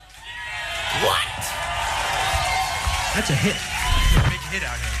What? That's a hit. A big hit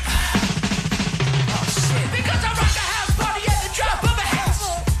out here. Oh shit. Because I rock a house party at the drop of a hat.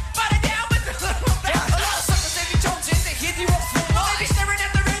 Body down with the hood on back. A lot of suckers they be jonesing, they hit you up for more. They be staring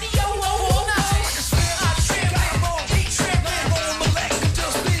at the radio all night. Like a shrimp, I'm shrimping, beat shrimping, rolling my legs and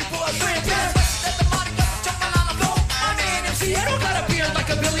just leave for a shrimp. Let the money go jumping on the floor. I'm an MC, I don't got a beard like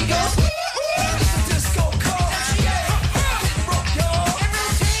a Billy Ghost. Disco code, MCA, hit rope, yo. And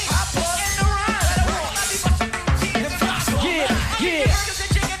routine, I put in the rhyme. Yeah.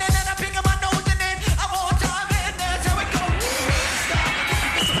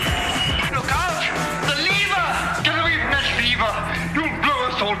 Look out! The lever! Get away from that lever! You blow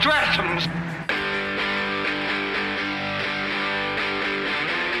us all to atoms!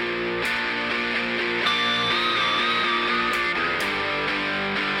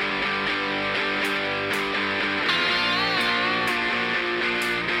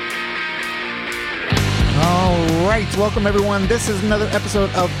 All right, welcome everyone. This is another episode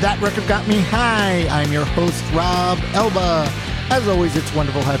of That Record Got Me High. I'm your host, Rob Elba. As always, it's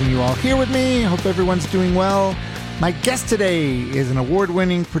wonderful having you all here with me. I hope everyone's doing well. My guest today is an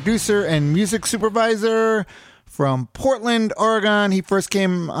award-winning producer and music supervisor from Portland, Oregon. He first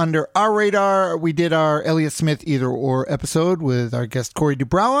came under our radar. We did our Elliott Smith Either Or episode with our guest, Corey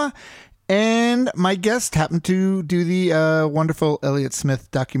Dubrawa. And my guest happened to do the wonderful Elliott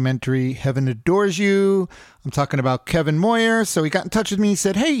Smith documentary, Heaven Adores You. I'm talking about Kevin Moyer. So he got in touch with me. He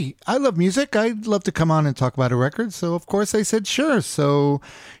said, hey, I love music. I'd love to come on and talk about a record. So, of course, I said, sure. So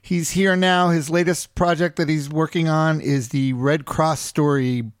he's here now. His latest project that he's working on is the Red Cross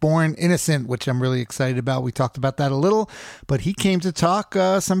story, Born Innocent, which I'm really excited about. We talked about that a little. But he came to talk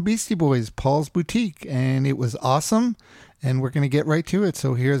some Beastie Boys, Paul's Boutique. And it was awesome. And we're going to get right to it.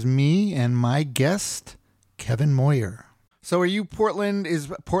 So here's me and my guest, Kevin Moyer. So are you Portland? Is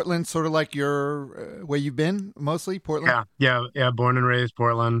Portland sort of like your where you've been mostly? Portland? Yeah. Born and raised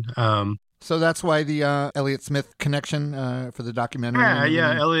Portland. So that's why the Elliott Smith connection for the documentary.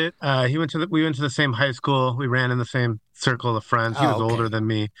 Yeah. Elliott. We went to the same high school. We ran in the same circle of friends. He was older than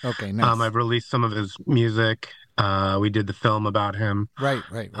me. Okay, nice. I've released some of his music. We did the film about him. Right.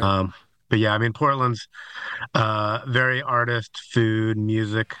 But yeah, I mean, Portland's very artist, food,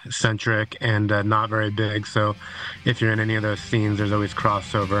 music centric, and not very big. So if you're in any of those scenes, there's always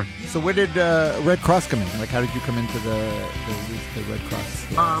crossover. So where did Red Cross come in? Like, how did you come into the Red Cross?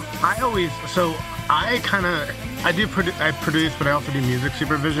 I produce, but I also do music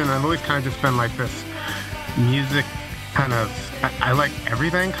supervision. I've always kind of just been like this music kind of, I like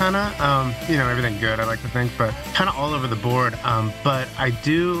everything kind of, everything good, I like to think, but kind of all over the board. But I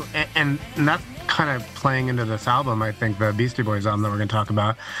do, and that's kind of playing into this album, I think, the Beastie Boys album that we're going to talk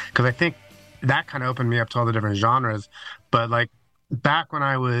about, because I think that kind of opened me up to all the different genres. But like back when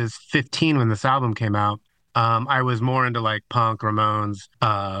I was 15, when this album came out, I was more into like punk, Ramones,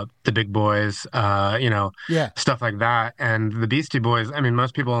 the Big Boys, stuff like that. And the Beastie Boys, I mean,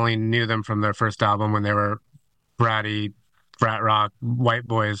 most people only knew them from their first album when they were bratty, frat rock, white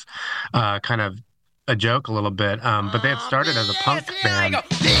boys, kind of a joke a little bit. But they had started as a punk band. That's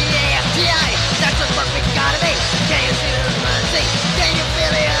just what we gotta be. Can you see the mercy? Can you feel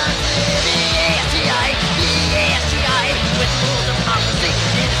the B-A-S-T-I, with rules of democracy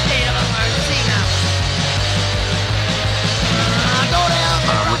in a state of emergency now.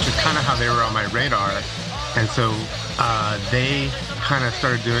 Which is kind of how they were on my radar. And so they kind of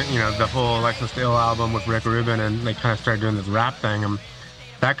started doing, the whole License to Ill album with Rick Rubin, and they kind of started doing this rap thing. And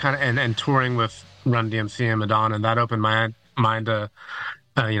that kind of, and touring with Run DMC and Madonna, and that opened my mind to,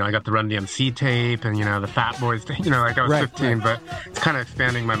 I got the Run DMC tape and, the Fat Boys tape, like I was 15, but it's kind of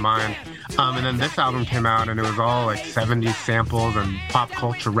expanding my mind. And then this album came out and it was all like 70s samples and pop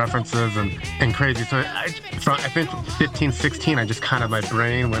culture references and crazy. So I think 15, 16, I just kind of, my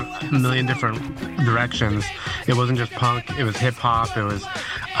brain went a million different directions. It wasn't just punk, it was hip hop, it was,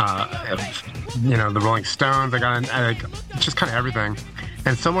 the Rolling Stones, I got just kind of everything.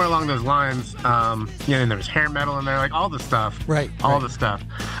 And somewhere along those lines, and there was hair metal in there, like all the stuff. All the stuff.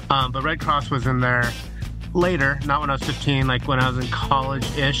 But Red Cross was in there later, not when I was 15, like when I was in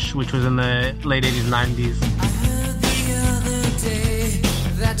college-ish, which was in the late 80s, 90s. I heard the other day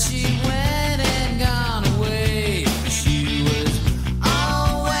that she went and gone away. She was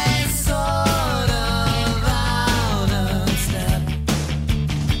always sort of out of step.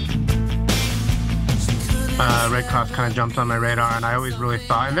 Red Cross kind of jumped on my radar, and I always really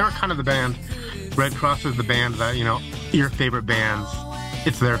thought, and they were kind of the band, Red Cross is the band that, your favorite bands,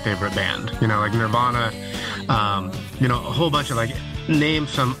 it's their favorite band, like Nirvana, a whole bunch of name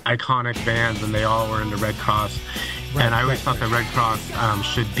some iconic bands, and they all were into Red Cross. And I always thought that Red Cross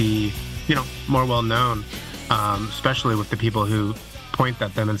should be more well known, especially with the people who point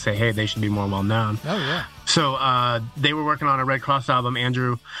at them and say, hey, they should be more well known. Oh yeah. So they were working on a Red Cross album.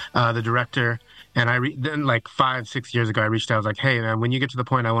 Andrew, the director, and then like 5-6 years ago, I reached out. I was like, hey man, when you get to the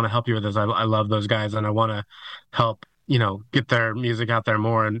point I want to help you with this, I love those guys and I want to help get their music out there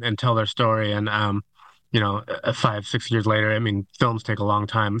more and tell their story. And 5-6 years later, I mean, films take a long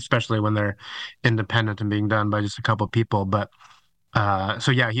time, especially when they're independent and being done by just a couple people. But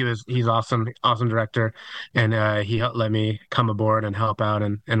so yeah, he's awesome director, and he let me come aboard and help out,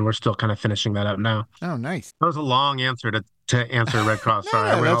 and we're still kind of finishing that up now. Oh, nice. That was a long answer to answer Red Cross.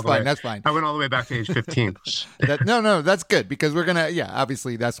 Sorry, That's fine. I went all the way back to age 15. No, that's good because we're gonna,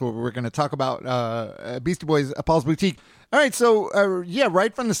 obviously that's what we're gonna talk about. Beastie Boys, Paul's Boutique. All right, so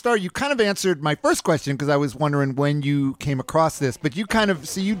right from the start, you kind of answered my first question because I was wondering when you came across this, but you kind of,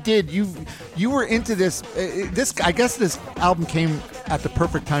 you were into this. I guess this album came at the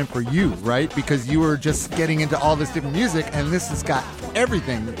perfect time for you, right? Because you were just getting into all this different music, and this has got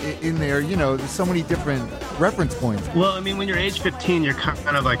everything in there. There's so many different reference points. Well, I mean, when you're age 15, you're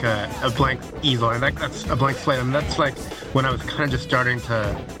kind of like a blank easel, and that's a blank slate, and that's like when I was kind of just starting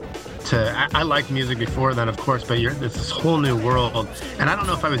I liked music before then, of course, but it's this whole new world. And I don't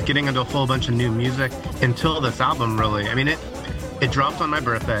know if I was getting into a whole bunch of new music until this album, really. I mean, it dropped on my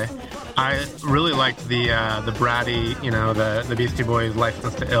birthday. I really liked the bratty, the Beastie Boys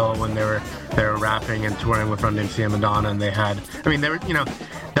License to Ill when they were rapping and touring with Run DMC and Madonna, and they were,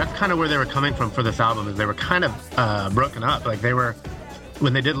 that's kind of where they were coming from for this album, is they were kind of broken up. Like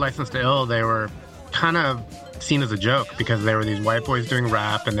when they did License to Ill, they were kind of seen as a joke because they were these white boys doing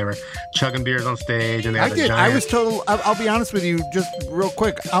rap and they were chugging beers on stage and they had I was total. I'll be honest with you, just real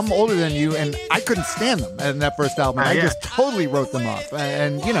quick. I'm older than you, and I couldn't stand them in that first album. I just totally wrote them off,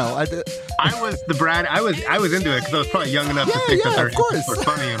 and I was the Brad. I was into it because I was probably young enough to think that they're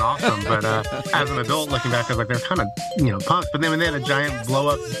funny and awesome. But as an adult looking back, I was like, they're kind of punks. But then when they had a giant blow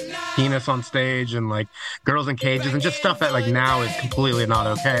up penis on stage and like girls in cages and just stuff that like now is completely not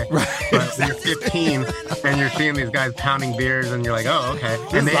okay. Right. But when you're 15 and you're seeing these guys pounding beers and you're like, oh, okay.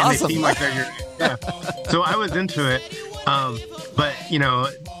 And they seem like they're So I was into it. But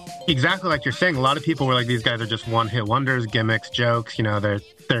exactly like you're saying, a lot of people were like, these guys are just one-hit wonders, gimmicks, jokes,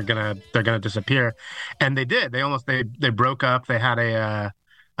 they're gonna disappear. And they did. They broke up. They had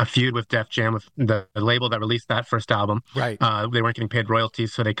a feud with Def Jam, with the label that released that first album. Right. They weren't getting paid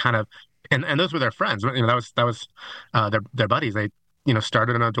royalties, so they kind of and those were their friends. That was their buddies. They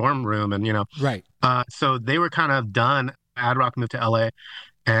started in a dorm room and right. So they were kind of done. Ad Rock moved to LA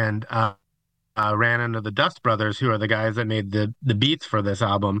and ran into the Dust Brothers, who are the guys that made the beats for this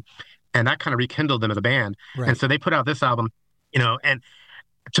album, and that kind of rekindled them as a band. Right. And so they put out this album, and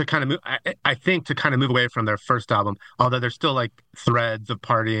to kind of move, I think to kind of move away from their first album, although there's still like threads of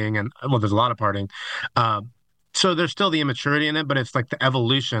partying and there's a lot of partying. So there's still the immaturity in it, but it's like the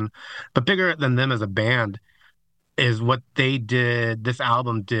evolution. But bigger than them as a band is what this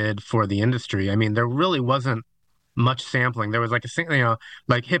album did for the industry. I mean, there really wasn't much sampling. There was like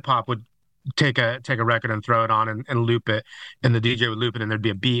like hip hop would take a record and throw it on and loop it, and the DJ would loop it and there'd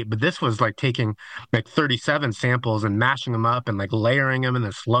be a beat. But this was like taking like 37 samples and mashing them up and like layering them and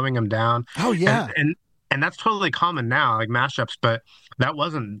then slowing them down. Oh yeah. And that's totally common now, like mashups, but that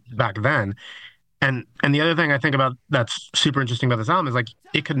wasn't back then. And the other thing I think about that's super interesting about this album is like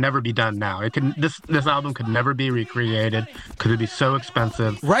it could never be done now. This album could never be recreated because it'd be so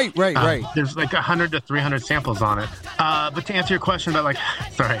expensive. Right. There's like 100 to 300 samples on it. But to answer your question about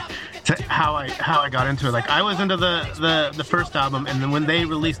how I got into it, like I was into the first album, and then when they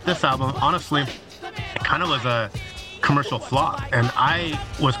released this album, honestly, it kind of was a commercial flop, and I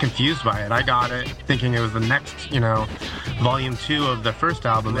was confused by it. I got it thinking it was the next, volume 2 of the first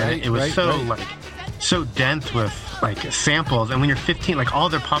album, and it was so dense with like samples. And when you're 15, like all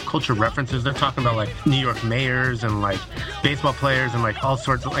their pop culture references, they're talking about like New York mayors and like baseball players and like all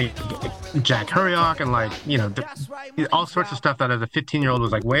sorts of like Jack Kerouac and like all sorts of stuff that as a 15-year-old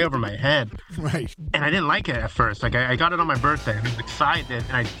was like way over my head. Right. And I didn't like it at first. Like I got it on my birthday and I was excited,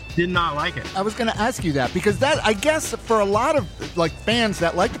 and I did not like it. I was going to ask you that because that, I guess, for a lot of like fans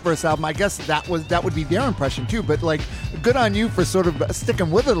that like the first album, I guess that would be their impression too. But like, good on you for sort of sticking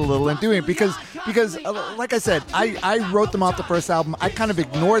with it a little and doing it because because, like I said, I wrote them off the first album. I kind of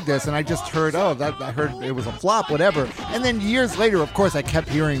ignored this, and I just heard, I heard it was a flop, whatever. And then years later, of course, I kept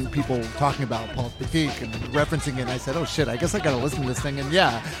hearing people talking about Paul's Boutique and referencing it. And I said, oh shit, I guess I got to listen to this thing. And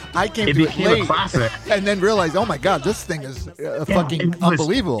yeah, I came to it late, a classic, and then realized, oh my god, this thing is fucking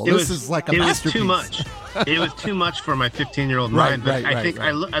unbelievable. This is like a masterpiece. It was too much. It was too much for my 15-year-old mind. But I think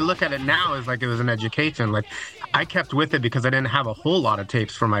I look at it now as like it was an education. Like I kept with it because I didn't have a whole lot of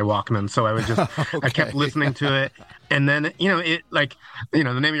tapes for my Walkman, so I would just I kept listening to it. And then it like the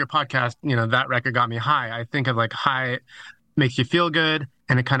name of your podcast, that record got me high. I think of like high makes you feel good,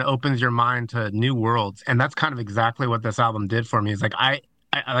 and it kind of opens your mind to new worlds. And that's kind of exactly what this album did for me. Is like I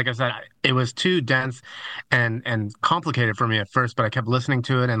like I said, it was too dense and complicated for me at first, but I kept listening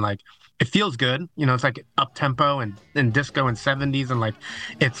to it and like it feels good. It's like up tempo and disco and 70s, and like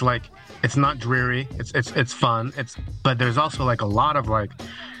it's not dreary. It's fun. But there's also like a lot of like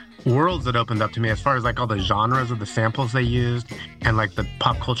worlds that opened up to me as far as like all the genres of the samples they used and like the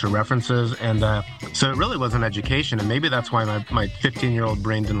pop culture references. And so it really was an education, and maybe that's why my 15-year-old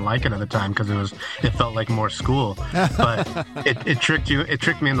brain didn't like it at the time, because it felt like more school. But it tricked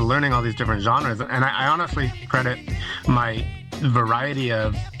me into learning all these different genres. And I honestly credit my variety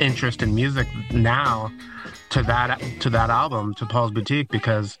of interest in music now to that album, to Paul's Boutique,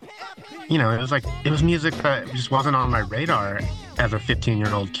 because it was music that just wasn't on my radar as a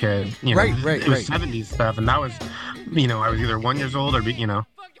 15-year-old kid. It was 70s stuff, and that was, I was either 1 year old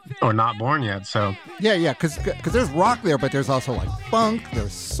or not born yet. So yeah, because there's rock there, but there's also like funk,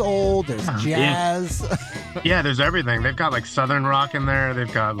 there's soul, there's jazz. Yeah, there's everything. They've got like southern rock in there.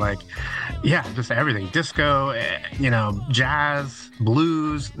 They've got like just everything, disco, jazz,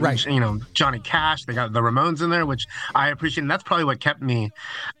 blues, right? Johnny Cash. They got the Ramones in there, which I appreciate. And that's probably what kept me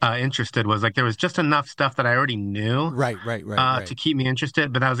interested, was like there was just enough stuff that I already knew, right, to keep me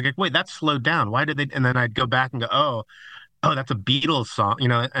interested. But I was like, wait, that's slowed down. Why did they? And then I'd go back and go, oh, that's a Beatles song,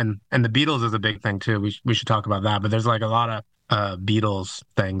 and the Beatles is a big thing too. We should talk about that. But there's like a lot of Beatles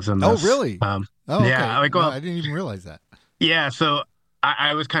things in this. Oh, really? Okay. Yeah, like, I didn't even realize that. Yeah, so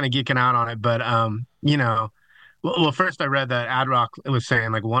I was kind of geeking out on it, but well, first I read that Ad Rock was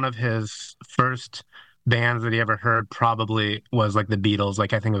saying like one of his first bands that he ever heard probably was like the Beatles.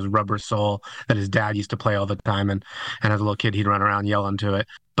 Like I think it was Rubber Soul that his dad used to play all the time, and as a little kid he'd run around yelling to it.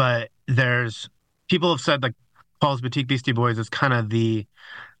 But there's people have said like Paul's Boutique Beastie Boys is kind of the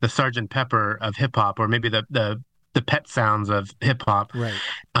Sgt. Pepper of hip hop, or maybe the Pet Sounds of hip hop. Right.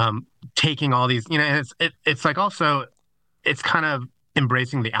 Taking all these, and it's like also it's kind of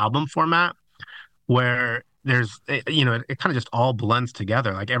embracing the album format where there's it kind of just all blends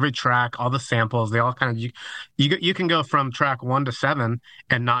together. Like every track, all the samples, they all kind of you can go from track 1 to 7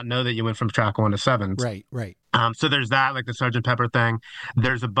 and not know that you went from track 1 to 7. Right. So there's that, like the Sgt. Pepper thing.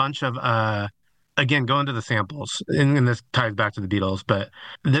 There's a bunch of again, going to the samples, and this ties back to the Beatles, but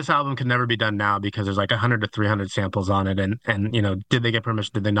this album could never be done now because there's like 100 to 300 samples on it, and did they get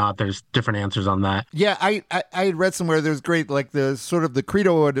permission? Did they not? There's different answers on that. Yeah, I had read somewhere there's great, like the sort of the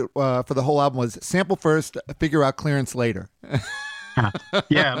credo for the whole album was sample first, figure out clearance later.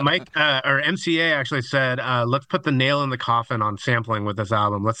 Yeah, Mike or MCA actually said, let's put the nail in the coffin on sampling with this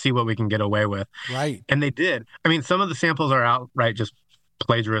album. Let's see what we can get away with. Right. And they did. I mean, some of the samples are outright just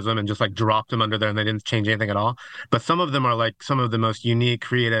plagiarism and just like dropped them under there and they didn't change anything at all. But some of them are like some of the most unique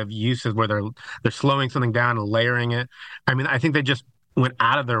creative uses where they're slowing something down and layering it. I mean, I think they just went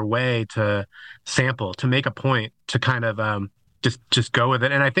out of their way to sample, to make a point, to kind of just go with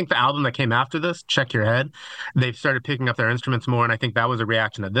it. And I think the album that came after this, Check Your Head, they've started picking up their instruments more, and I think that was a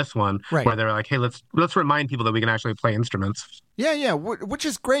reaction to this one, right, where they're like, hey, let's remind people that we can actually play instruments. Yeah, which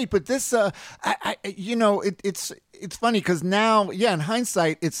is great. But this, it's funny because now, in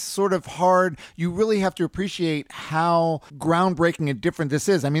hindsight, it's sort of hard. You really have to appreciate how groundbreaking and different this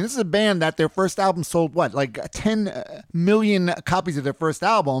is. I mean, this is a band that their first album sold, like 10 million copies of their first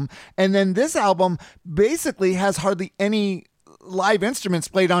album. And then this album basically has hardly any live instruments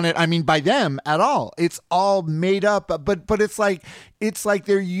played on it. I mean, by them at all. It's all made up, but it's like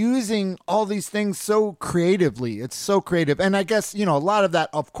they're using all these things so creatively. It's so creative. And I guess, a lot of that,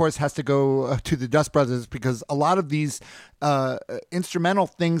 of course, has to go to the Dust Brothers, because a lot of these instrumental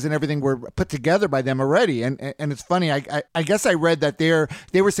things and everything were put together by them already. And it's funny. I guess I read that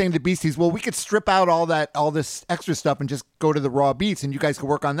they were saying to Beasties, well, we could strip out all this extra stuff and just go to the raw beats and you guys could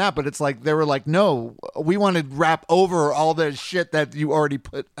work on that. But it's like, they were like, no, we want to rap over all the shit that you already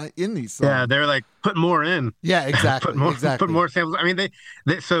put in these songs. Yeah, they're like, put more in. Yeah, exactly. Put more samples. I mean,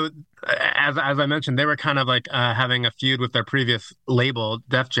 so as I mentioned, they were kind of like having a feud with their previous label,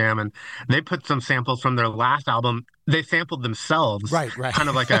 Def Jam, and they put some samples from their last album. They sampled themselves, right. Kind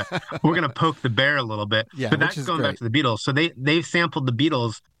of like we're gonna poke the bear a little bit. Yeah, but that's going back to the Beatles. So they sampled the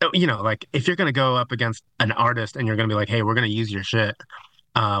Beatles. You know, like if you're gonna go up against an artist and you're gonna be like, hey, we're gonna use your shit.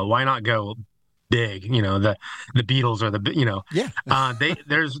 Why not go big? You know, the Beatles or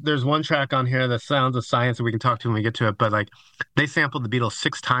there's one track on here, The Sounds of Science, that we can talk to when we get to it, but like they sampled the Beatles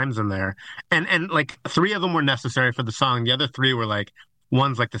 6 times in there, and like 3 of them were necessary for the song. The other 3 were like,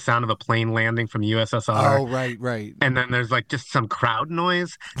 one's like the sound of a plane landing from USSR. Oh, right. And then there's like just some crowd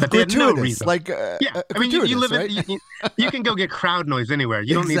noise that they had no reason. Like, yeah, I mean, you live right? you can go get crowd noise anywhere.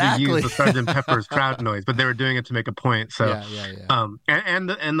 You don't need to use the Sgt. Pepper's crowd noise, but they were doing it to make a point. So, yeah. And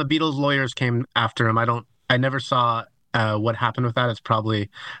the Beatles lawyers came after him. I never saw what happened with that. It's probably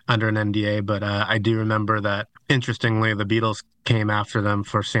under an NDA, but I do remember that. Interestingly, the Beatles came after them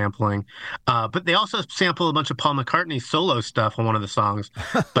for sampling, but they also sampled a bunch of Paul McCartney solo stuff on one of the songs,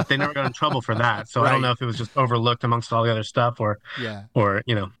 but they never got in trouble for that. So I don't know if it was just overlooked amongst all the other stuff, or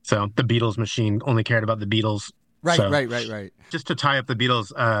you know, so the Beatles machine only cared about the Beatles. Right. Just to tie up the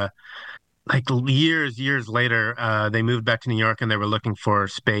Beatles, like years later, they moved back to New York and they were looking for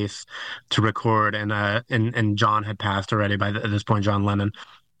space to record, and John had passed already at this point, John Lennon.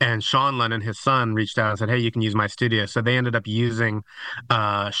 And Sean Lennon, his son, reached out and said, hey, you can use my studio. So they ended up using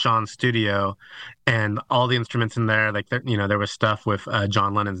Sean's studio, and all the instruments in there, like, you know, there was stuff with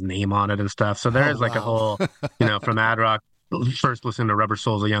John Lennon's name on it and stuff. So there's a whole, you know, from Ad Rock, first listening to Rubber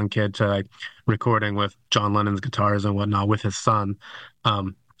Soul as a young kid, to like recording with John Lennon's guitars and whatnot with his son.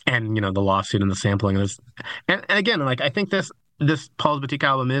 And, you know, the lawsuit and the sampling. And again, like, I think this Paul's Boutique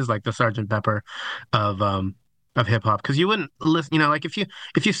album is like the Sgt. Pepper of hip hop, because you wouldn't listen, you know, like if you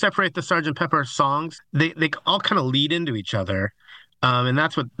separate the Sgt. Pepper songs, they all kind of lead into each other, and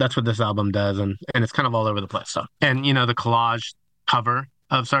that's what this album does, and it's kind of all over the place. So, and you know, the collage cover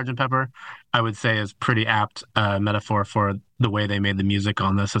of Sgt. Pepper, I would say, is pretty apt metaphor for the way they made the music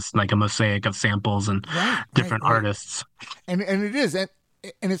on this. It's like a mosaic of samples and different artists, and it is.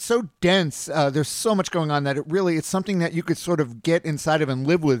 And it's so dense. There's so much going on that it's something that you could sort of get inside of and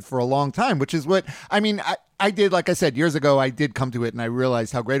live with for a long time, which is what, I mean, I did, like I said, years ago, I did come to it and I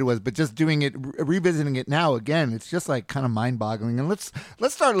realized how great it was, but just doing it, revisiting it now again, it's just like kind of mind boggling. And let's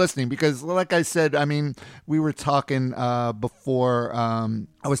start listening, because like I said, I mean, we were talking before,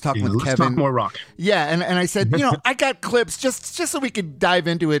 I was talking with Kevin. Talk more rock. Yeah. And I said, you know, I got clips just so we could dive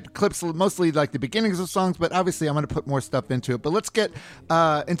into it. Clips, mostly like the beginnings of songs, but obviously I'm going to put more stuff into it. But let's get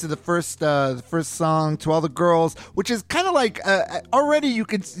into the first song, To All the Girls, which is kind of like already you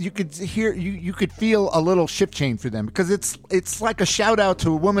could hear, you could feel a little shift change for them, because it's like a shout out to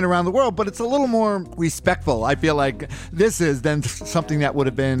a woman around the world, but it's a little more respectful, I feel like this is, than something that would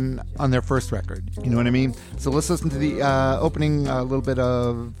have been on their first record. You know what I mean? So let's listen to the opening, a little bit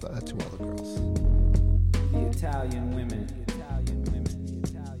of To All the Girls. The Italian women,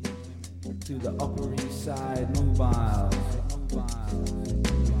 to the Upper East Side mobiles,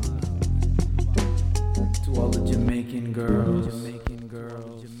 to all the Jamaican girls,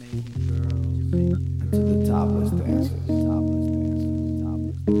 to the topless dancers,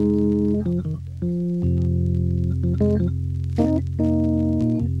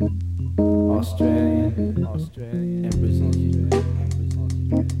 Australian, and Brazilian.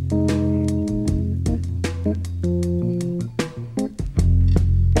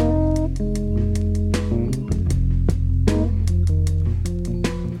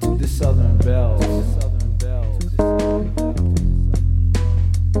 To the Southern Belles.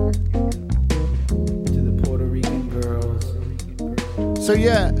 So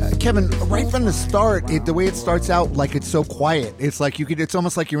yeah, Kevin, right from the start, the way it starts out, like it's so quiet. It's like it's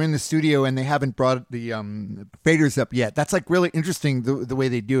almost like you're in the studio and they haven't brought the faders up yet. That's like really interesting, the way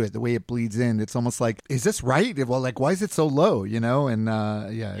they do it, the way it bleeds in. It's almost like, is this right? Well, like, why is it so low? You know, and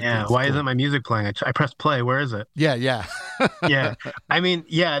yeah. Why isn't my music playing? I pressed play. Where is it? Yeah. Yeah. I mean,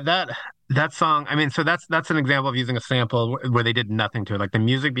 yeah, that song. I mean, so that's an example of using a sample where they did nothing to it. Like the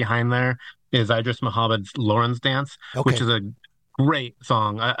music behind there is Idris Muhammad's Lauren's Dance, which is a great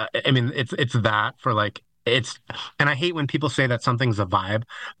song. I mean, it's that for like, it's, and I hate when people say that something's a vibe,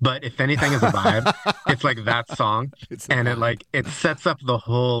 but if anything is a vibe, it's like that song, and it sets up the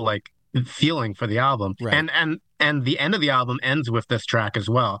whole like feeling for the album, right. And the end of the album ends with this track as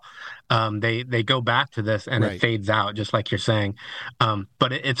well. They go back to this and it fades out, just like you're saying.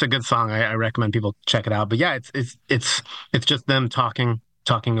 But it's a good song. I recommend people check it out. But yeah, it's just them talking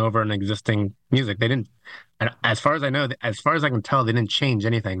over an existing music. They And as far as I know, as far as I can tell, they didn't change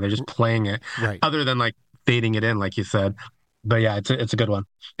anything. They're just playing it, Right. other than like fading it in, like you said. But yeah, it's a good one,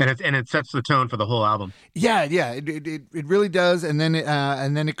 and it sets the tone for the whole album. Yeah, it really does, and then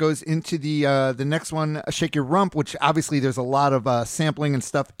it goes into the next one, Shake Your Rump, which obviously there's a lot of sampling and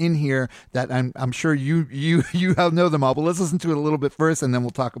stuff in here that I'm sure you know them all. But let's listen to it a little bit first, and then we'll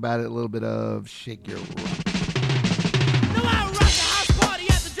talk about it a little bit of Shake Your Rump. No, I rock the house party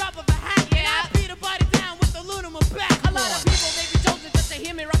at the drop of a hat. Yeah, I beat a body down with the loot on my back. A lot of people, they be chosen just to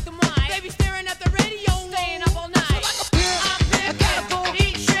hear me rock the mic. They be staring at the radio, staying up all night. I'm pissed,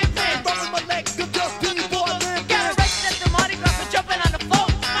 eat shit, rolling my leg, good girl, beauty boy, live. Got arrested at the Mardi Gras for jumping on the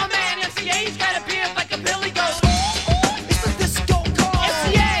float. My man MCA's got a beard like a Billy Goat. It's the disco call.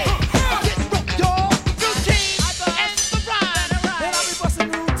 MCA, get rocked, y'all. Routine, and the ride. And I'll be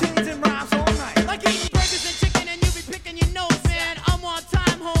busting routines and rhymes all night. Like eating burgers and chicken, and you be picking your nose, man. I'm on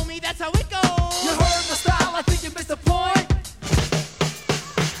time, homie, that's how it goes. You heard my style, I think you missed the point.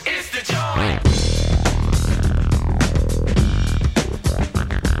 It's the joint.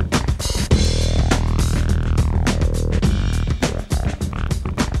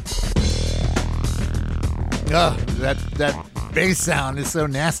 Oh, that bass sound is so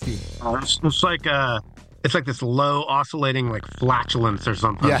nasty. It's like this low oscillating like flatulence or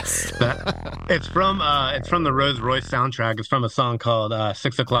something. Yes. It's from the Royce soundtrack. It's from a song called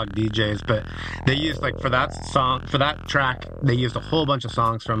 6 O'Clock DJs, but they used like for that track they used a whole bunch of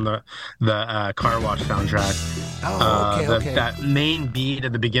songs from the Car Wash soundtrack. Oh, okay. That main beat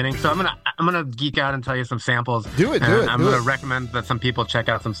at the beginning. So I'm gonna geek out and tell you some samples. Do it. I'm gonna recommend that some people check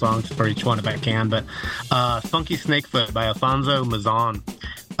out some songs for each one if I can. But Funky Snakefoot by Alphonse Mouzon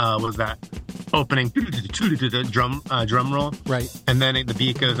was that opening drum roll, right? And then the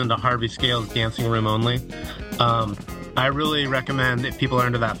beat goes into Harvey Scales' Dancing Room Only. I really recommend, if people are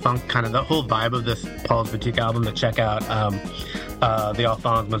into that funk, kind of the whole vibe of this Paul's Boutique album, to check out the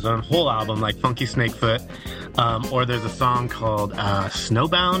Alphonse Mouzon whole album, like Funky Snakefoot, or there's a song called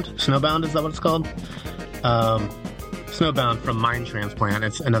Snowbound. Snowbound, is that what it's called? Snowbound from Mind Transplant.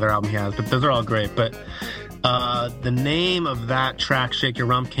 It's another album he has, but those are all great. But the name of that track, Shake Your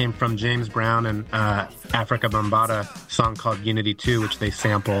Rump, came from James Brown and Afrika Bambaataa song called Unity 2, which they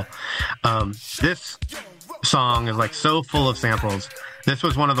sample. This song is like so full of samples. This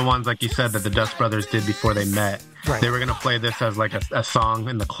was one of the ones, like you said, that the Dust Brothers did before they met. Right. They were going to play this as like a song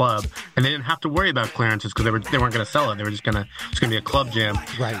in the club, and they didn't have to worry about clearances because they weren't going to sell it. They were just gonna be a club jam.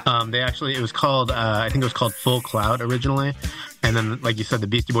 Right. It was called I think it was called Full Cloud originally, and then like you said, the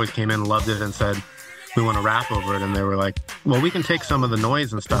Beastie Boys came in, loved it, and said, we want to rap over it. And they were like, well, we can take some of the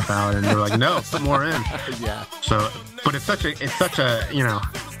noise and stuff out. And they were like, no, put more in. Yeah. So, but it's such a, you know,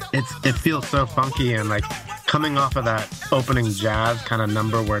 it feels so funky, and like coming off of that opening jazz kind of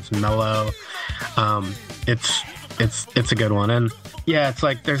number where it's mellow. It's a good one. And yeah, it's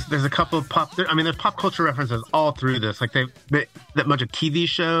like there's a couple of there's pop culture references all through this. Like they that bunch of TV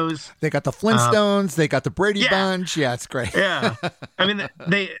shows. They got the Flintstones. They got the Brady Bunch. Yeah, it's great. Yeah, I mean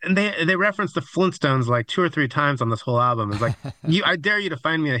they reference the Flintstones like 2 or 3 times on this whole album. It's like I dare you to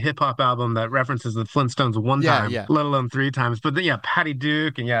find me a hip hop album that references the Flintstones one time, let alone 3 times. But then, Patty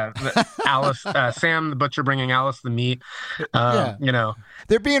Duke and Alice, Sam the Butcher bringing Alice the meat. You know,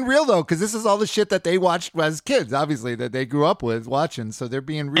 they're being real though, because this is all the shit that they watched as kids, obviously, that they grew up with watching. So they're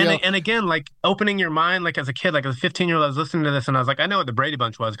being real. And again, like opening your mind, like as a kid, like as a 15-year-old, I was listening to this and I was like, I know what the Brady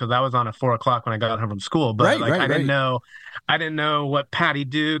Bunch was because that was on at 4 o'clock when I got home from school. But I didn't know what Patty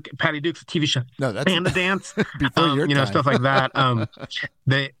Duke's a TV show. No, that's Band the Dance. Before your time. Stuff like that.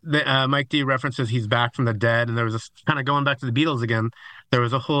 Mike D references he's back from the dead, and there was this kind of going back to the Beatles again. There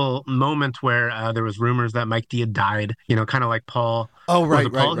was a whole moment where there was rumors that Mike D had died. You know, kind of like Paul. Oh, right,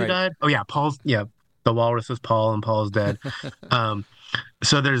 was it Paul who died? Oh yeah, Paul's. Yeah, the Walrus is Paul, and Paul's dead.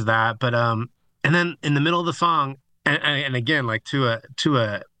 So there's that. But and then in the middle of the song, and again, like to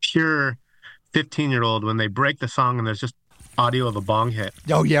a pure 15-year-old, when they break the song and there's just audio of a bong hit.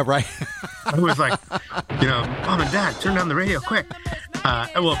 Oh yeah, right. I was like, Mom and Dad, turn down the radio quick.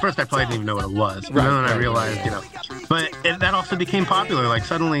 Well, at first I probably didn't even know what it was, but then I realized, But that also became popular. Like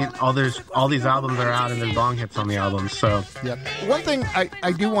suddenly, all these albums are out, and there's bong hits on the albums. So, yep. One thing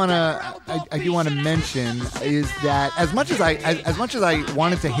I do want to mention is that as much as I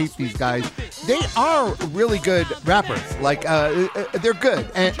wanted to hate these guys, they are really good rappers. Like they're good,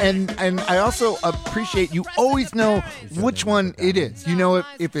 and I also appreciate you always know which one it is. You know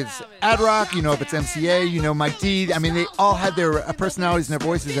if it's Ad Rock, you know if it's MCA, Mike D. I mean, they all had their personalities and their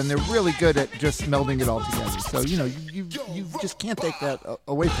voices, and they're really good at just melding it all together. So you just can't take that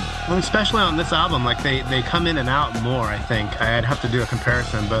away from them. Well, especially on this album, like they come in and out more. I think I'd have to do a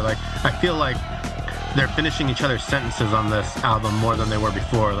comparison, but like I feel like they're finishing each other's sentences on this album more than they were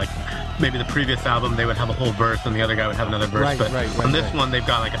before. Like maybe the previous album, they would have a whole verse and the other guy would have another verse. On this one, they've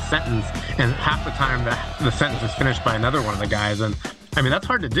got like a sentence, and half the time the sentence is finished by another one of the guys. And I mean, that's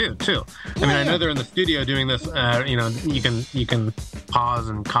hard to do too. I know they're in the studio doing this. You can pause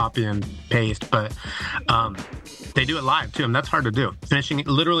and copy and paste, but they do it live too, and that's hard to do.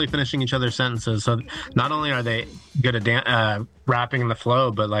 Literally finishing each other's sentences. So not only are they good at rapping in the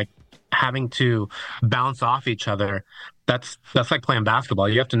flow, but like having to bounce off each other. That's like playing basketball.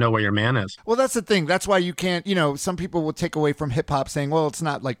 You have to know where your man is. Well, that's the thing. That's why you can't, some people will take away from hip hop saying, well, it's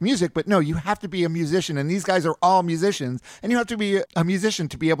not like music, but no, you have to be a musician. And these guys are all musicians, and you have to be a musician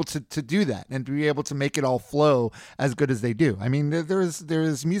to be able to do that and to be able to make it all flow as good as they do. I mean,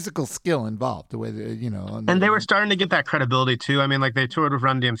 there's musical skill involved the way that, And they were starting to get that credibility too. I mean, like they toured with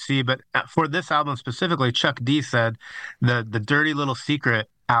Run DMC, but for this album specifically, Chuck D said the dirty little secret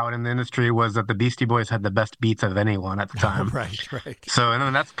out in the industry was that the Beastie Boys had the best beats of anyone at the time. Right. So,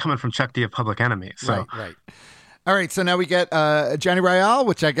 and that's coming from Chuck D of Public Enemy. So. Right. All right, so now we get Johnny Ryall,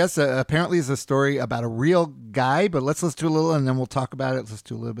 which I guess apparently is a story about a real guy, but let's listen to a little and then we'll talk about it. Let's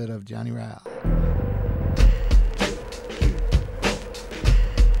do a little bit of Johnny Ryall.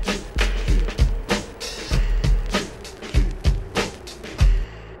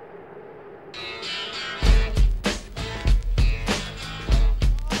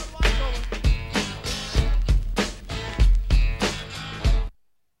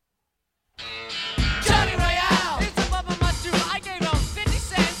 Johnny Ryall, it's a bump on my shoe. I gave him 50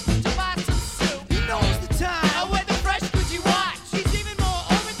 cents to buy some soup. He knows the time. I wear the fresh Gucci watch. He's even more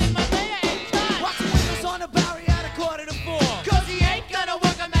over than my mayor ain't got. Watch the windows on the Bowery at 4:45. 'Cause he ain't gonna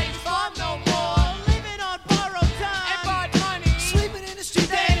work on Main Farm no more. Living on borrowed time and borrowed money. Sleeping in the street,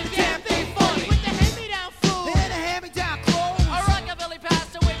 they ain't a damn thing funny. With the hand-me-down food and the hand-me-down clothes. A rockabilly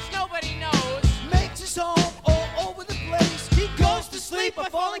pastor which nobody knows. Makes his home all over the place. He goes to sleep by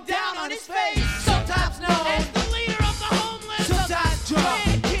falling down on his face. Sometimes known as the leader of the homeless. Sometimes drunk.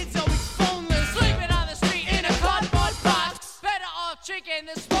 And kids always phoneless. Sleeping on the street in a cardboard box. Better off drinking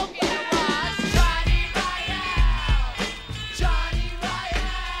than smoking the rocks. Johnny Ryall. Johnny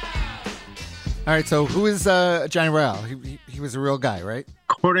Ryall. All right, so who is Johnny Ryall? He was a real guy, right?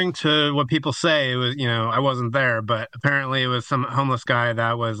 According to what people say, it was, I wasn't there, but apparently it was some homeless guy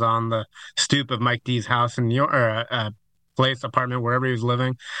that was on the stoop of Mike D's house in New York, or apartment, wherever he was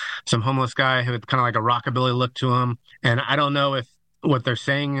living. Some homeless guy who had kind of like a rockabilly look to him. And I don't know if what they're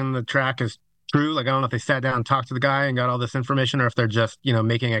saying in the track is true. Like, I don't know if they sat down and talked to the guy and got all this information, or if they're just,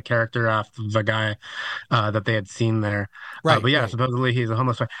 making a character off of a guy that they had seen there. Right. But yeah, right. supposedly he's a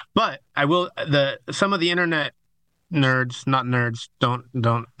homeless guy. But some of the internet nerds, not nerds,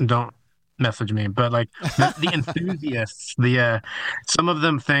 don't message me, but like the enthusiasts, some of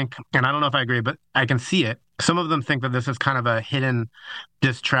them think, and I don't know if I agree, but I can see it. Some of them think that this is kind of a hidden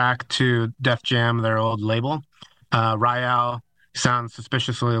diss track to Def Jam, their old label. Ryall sounds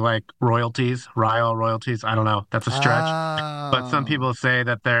suspiciously like Ryall royalties. I don't know. That's a stretch. But some people say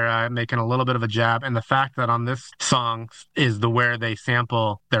that they're making a little bit of a jab. And the fact that on this song is where they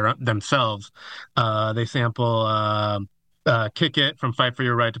sample themselves. They sample Kick It from Fight for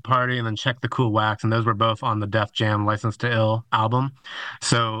Your Right to Party, and then Check the Cool Wax. And those were both on the Def Jam License to Ill album.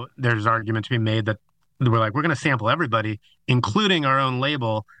 So there's argument to be made that we're going to sample everybody, including our own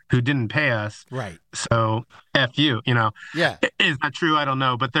label who didn't pay us. Right. So F you, Yeah. Is that true? I don't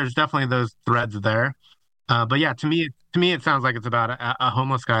know. But there's definitely those threads there. But yeah, to me, it sounds like it's about a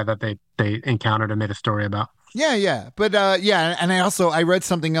homeless guy that they encountered and made a story about. Yeah. But and I read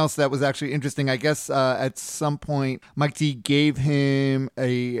something else that was actually interesting. I guess at some point Mike D gave him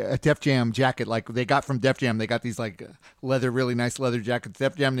a Def Jam jacket, like they got from Def Jam. They got these like really nice leather jackets,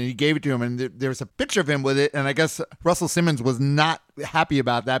 Def Jam, and he gave it to him, and there was a picture of him with it. And I guess Russell Simmons was not happy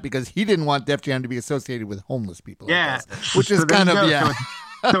about that because he didn't want Def Jam to be associated with homeless people. Yeah, which is so kind of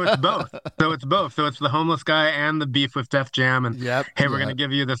So it's both. So it's the homeless guy and the beef with Def Jam. And hey, we're going to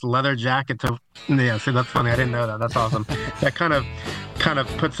give you this leather jacket to. Yeah, see, that's funny. I didn't know that. That's awesome. That kind of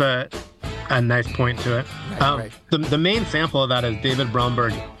puts a nice point to it. Right. The main sample of that is David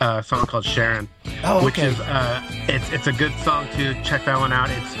Bromberg, song called Sharon, which is it's a good song too. Check that one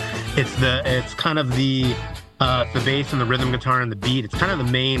out. It's kind of the bass and the rhythm guitar and the beat. It's kind of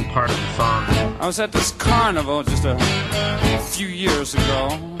the main part of the song. I was at this carnival just a few years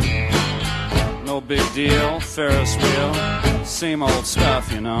ago. No big deal, Ferris wheel, same old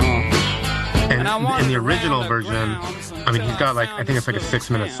stuff, And in the original version, I mean, he's got I think it's like a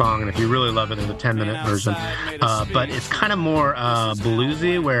 6-minute song, and if you really love it, it's a 10-minute version. But it's kind of more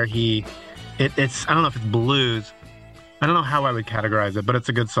bluesy, where it's I don't know if it's blues. I don't know how I would categorize it, but it's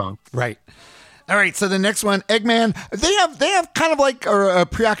a good song. Right. All right, so the next one, Eggman. They have kind of like a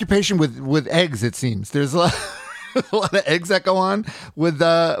preoccupation with eggs. It seems there's a lot, a lot of eggs that go on with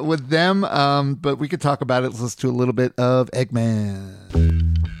them. But we could talk about it. Let's listen to a little bit of Eggman.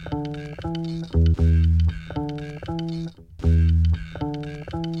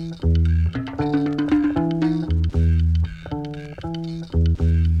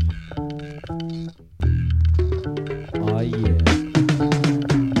 Oh yeah.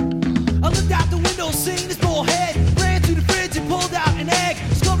 I looked out the window, seeing his bald head. Ran to the fridge and pulled out an egg.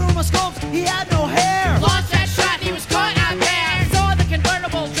 Sculpted on my sculpts, he had no hair. Launched that shot, he was caught out there. Saw the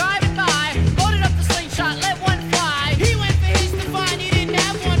convertible driving by. Loaded up the slingshot, let one fly. He went for his to find, he didn't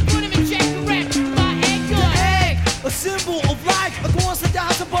have one. Put him in check, correct. My egg The gun. egg, a symbol of life. I go on the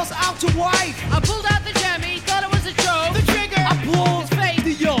down to bust out to wife. I pulled out the gem, he thought it was a joke. The trigger, I pulled his face.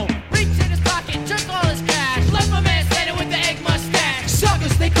 the yo. Reached in his pocket, took all his cash. Left my man standing with the egg mustache.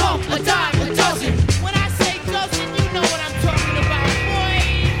 Suckers, they come a dime a dozen. When I say dozen, you know what I'm talking about, boy.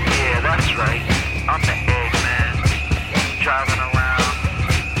 Yeah, that's right. I'm the egg man. Driving around,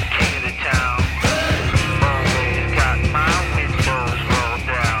 king of the town. Always got my windows rolled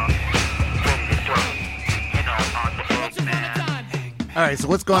down. From the throne. You know, I'm the egg man. All right, so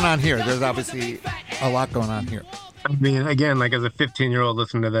what's going on here? There's obviously a lot going on here. I mean, again, like as a 15-year-old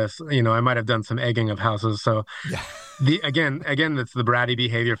listening to this, I might have done some egging of houses. So Yeah. again, it's the bratty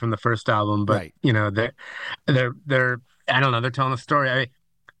behavior from the first album, but Right. they're I don't know, they're telling a story.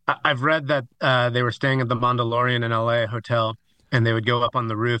 I've read that they were staying at the Mandalorian in LA hotel, and they would go up on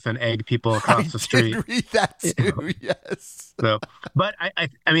the roof and egg people across the street. I did read that too. Yes. So, but I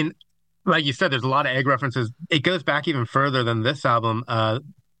mean, like you said, there's a lot of egg references. It goes back even further than this album.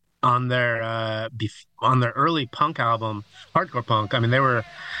 On their early punk album, hardcore punk. I mean,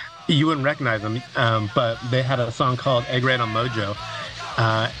 you wouldn't recognize them, but they had a song called "Egg Raid on Mojo,"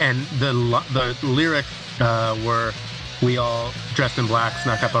 and the lyrics were, "We all dressed in black,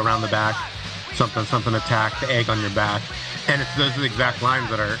 snuck up around the back, something attack, the egg on your back." And those are the exact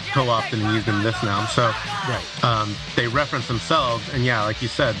lines that are co-opted and used in this now. So they reference themselves, and yeah, like you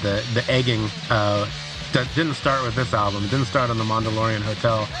said, the egging that didn't start with this album. It didn't start on the Mandalorian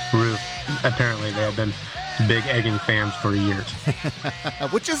hotel roof. Apparently, they have been big egging fans for years.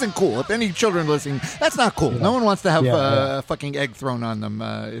 Which isn't cool. If any children listening, that's not cool. No one wants to have a fucking egg thrown on them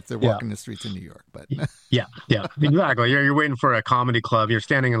if they're walking the streets in New York. But Yeah, exactly. You're waiting for a comedy club. You're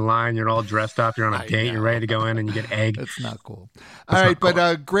standing in line. You're all dressed up. You're on a date. You're ready to go in, and you get egg. that's not cool. All right,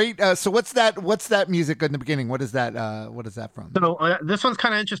 but great. So what's that music in the beginning? What is that? What is that from? So this one's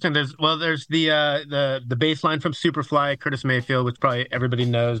kind of interesting. There's the bass line from Superfly, Curtis Mayfield, which probably everybody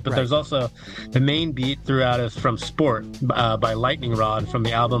knows. But there's also the main beat throughout is from Sport by Lightning Rod from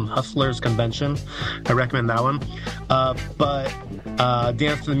the album Hustlers Convention. I recommend that one. But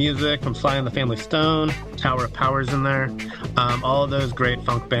Dance to the Music from Sly and the Family Stone, Tower of Power's in there. All of those great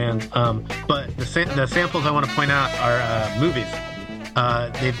funk bands. But the samples I want to point out are movies.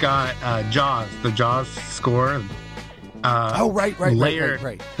 They've got Jaws, the Jaws score.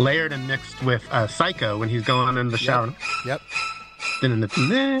 Right. Layered and mixed with Psycho when he's going in the shower. Yep.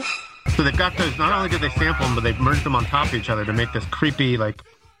 So they've got those. Not only did they sample them, but they've merged them on top of each other to make this creepy, like,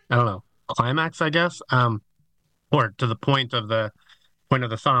 I don't know, climax, I guess, or to the point of the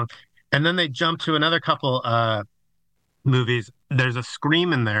song. And then they jump to another couple movies. There's a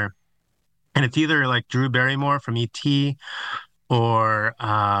scream in there, and it's either like Drew Barrymore from E.T. or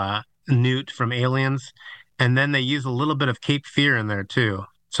Newt from Aliens. And then they use a little bit of Cape Fear in there too.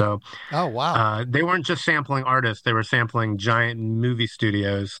 So, oh wow, they weren't just sampling artists; they were sampling giant movie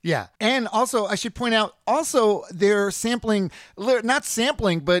studios. Yeah, and also I should point out, they're sampling, not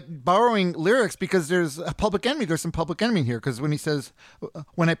sampling, but borrowing lyrics because there's a Public Enemy. There's some Public Enemy here because when he says,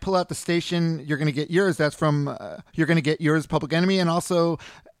 "When I pull out the station, you're going to get yours," that's from "You're Going to Get Yours," Public Enemy, and also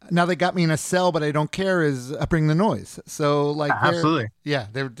 "Now They Got Me in a Cell, But I Don't Care" is "Bring the Noise." So like, absolutely,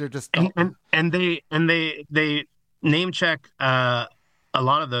 they're just and they name check. A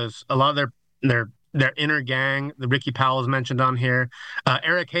lot of their inner gang. The Ricky Powell's mentioned on here.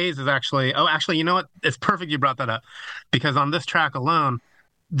 Eric Hayes is actually, you know what? It's perfect you brought that up because on this track alone,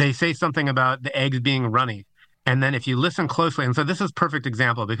 they say something about the eggs being runny. And then if you listen closely, and so this is perfect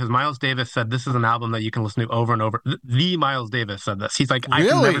example because Miles Davis said this is an album that you can listen to over and over. The Miles Davis said this. He's like, I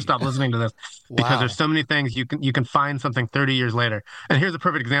can never stop listening to this because there's so many things you can find something 30 years later. And here's a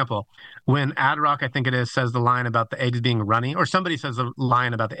perfect example. When Ad Rock, I think it is, says the line about the eggs being runny, or somebody says the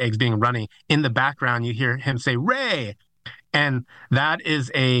line about the eggs being runny, in the background you hear him say Ray. And that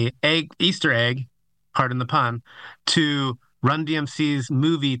is a Easter egg, pardon the pun, to Run DMC's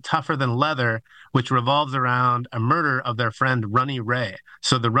movie Tougher Than Leather, which revolves around a murder of their friend Runny Ray.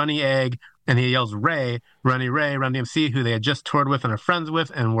 So the runny egg, and he yells Ray, Run DMC, who they had just toured with and are friends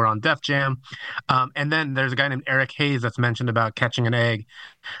with, and were on Def Jam. And then there's a guy named Eric Hayes that's mentioned about catching an egg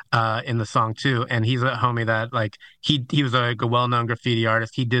in the song too, and he's a homie that like he was a well-known graffiti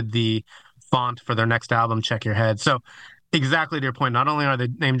artist. He did the font for their next album, Check Your Head. So exactly to your point, not only are they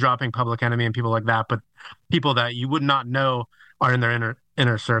name dropping Public Enemy and people like that, but people that you would not know are in their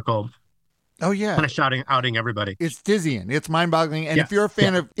inner circle. Oh yeah, kind of outing everybody. It's dizzying. It's mind-boggling. And if you're a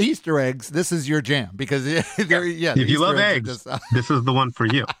fan of Easter eggs, this is your jam because if you love eggs, this is the one for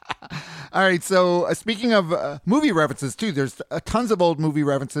you. All right. So speaking of movie references too, there's tons of old movie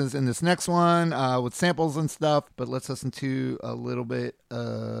references in this next one with samples and stuff. But let's listen to a little bit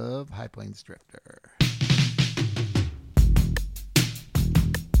of High Plains Drifter.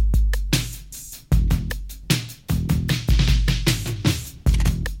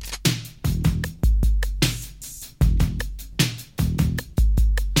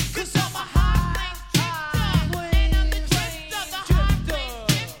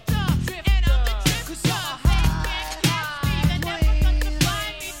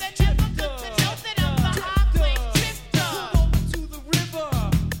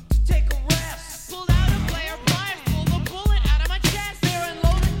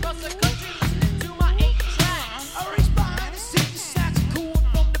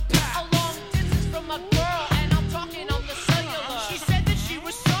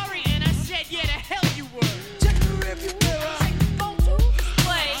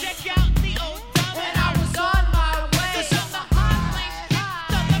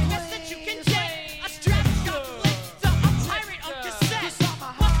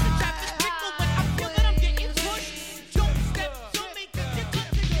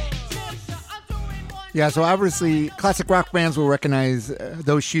 Yeah, so obviously classic rock bands will recognize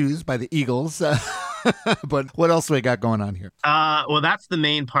those shoes by the Eagles. But what else we got going on here? Well, that's the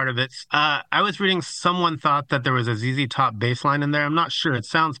main part of it. I was reading someone thought that there was a ZZ Top bass line in there. I'm not sure. It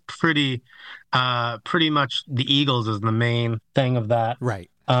sounds pretty much the Eagles is the main thing of that.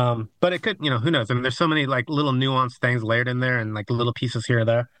 Right. But it could, who knows? I mean, there's so many like little nuanced things layered in there and like little pieces here or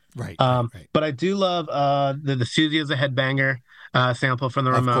there. Right. But I do love the Susie is a headbanger sample from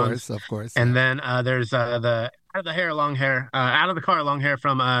the Ramones. Of course. And then there's the out of the hair, long hair, out of the car, long hair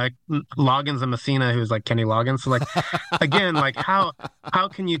from Loggins and Messina, who's like Kenny Loggins. So like, again, like how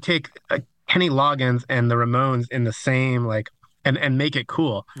can you take Kenny Loggins and the Ramones in the same like and make it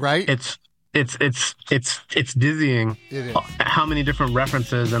cool? Right. It's dizzying. It is. How many different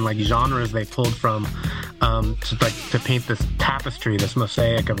references and like genres they pulled from to paint this tapestry, this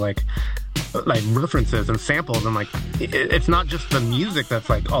mosaic of like references and samples, and like it's not just the music that's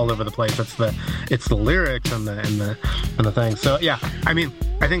like all over the place. It's the lyrics and the thing. So yeah, I mean,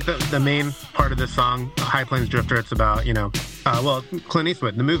 I think the main part of this song, High Plains Drifter, it's about Clint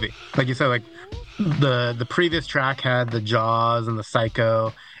Eastwood, the movie, like you said, like the previous track had the Jaws and the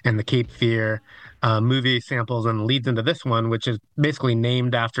Psycho and the Cape Fear movie samples, and leads into this one, which is basically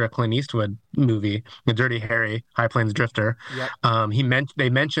named after a Clint Eastwood movie, the Dirty Harry, High Plains Drifter. Yep. They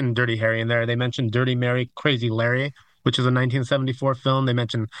mentioned Dirty Harry in there. They mentioned Dirty Mary, Crazy Larry, which is a 1974 film. They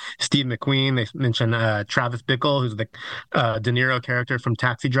mentioned Steve McQueen. They mentioned Travis Bickle, who's the De Niro character from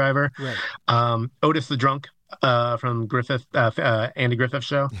Taxi Driver. Right. Otis the Drunk from Andy Griffith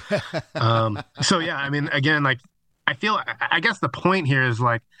Show. So yeah, I mean, again, like I guess the point here is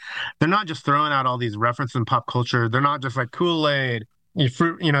like they're not just throwing out all these references in pop culture. They're not just like Kool-Aid,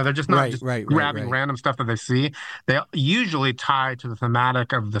 they're just not grabbing random stuff that they see. They usually tie to the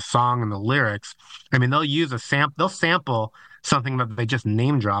thematic of the song and the lyrics. I mean, they'll sample something that they just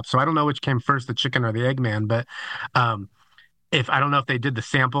name drop. So I don't know which came first, the chicken or the egg man, but I don't know if they did the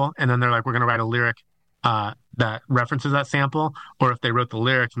sample and then they're like, we're going to write a lyric that references that sample, or if they wrote the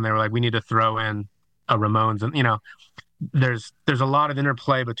lyrics and they were like, we need to throw in a Ramones, and there's a lot of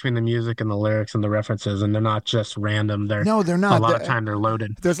interplay between the music and the lyrics and the references, and they're not just random. They're not. A lot of time they're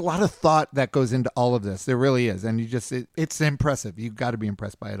loaded. There's a lot of thought that goes into all of this. There really is, and it's impressive. You've got to be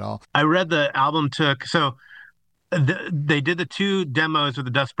impressed by it all. I read the album they did the two demos with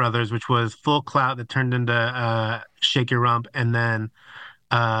the Dust Brothers, which was Full Clout that turned into Shake Your Rump, and then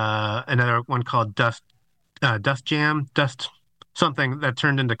another one called Dust something that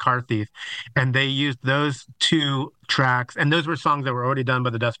turned into Car Thief. And they used those two tracks, and those were songs that were already done by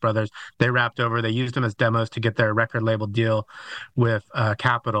the Dust Brothers. They rapped over, they used them as demos to get their record label deal with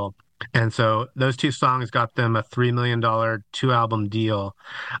Capitol. And so those two songs got them a $3 million 2-album deal.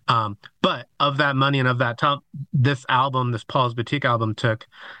 But of that money and of that time, this Paul's Boutique album took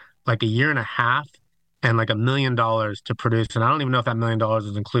like a year and a half and like $1 million to produce. And I don't even know if that $1 million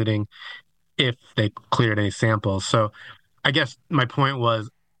is including if they cleared any samples. So I guess my point was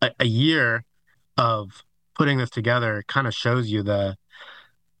a year of putting this together kind of shows you the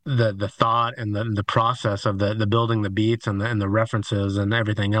thought and the process of the building the beats and the references and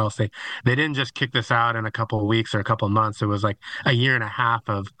everything else. They didn't just kick this out in a couple of weeks or a couple of months. It was like a year and a half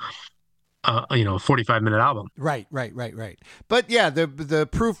of 45-minute album. Right. But yeah, the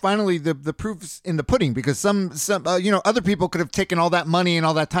proof finally the proof's in the pudding, because some other people could have taken all that money and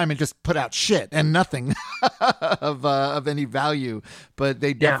all that time and just put out shit and nothing of any value. But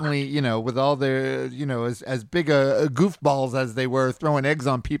they definitely, with all their, as big a goofballs as they were throwing eggs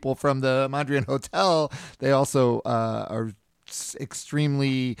on people from the Mondrian Hotel, they also are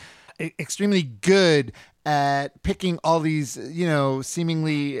extremely good at picking all these,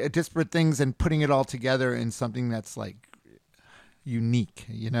 seemingly disparate things and putting it all together in something that's like unique,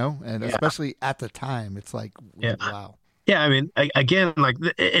 and especially at the time, it's like, wow. Yeah. I mean, again, like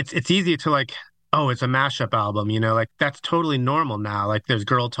it's easy to like, oh, it's a mashup album, like that's totally normal now. Like there's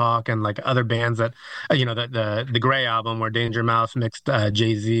Girl Talk and like other bands that, the Grey album where Danger Mouse mixed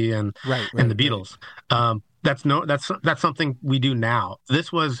Jay-Z and the Beatles. That's something we do now.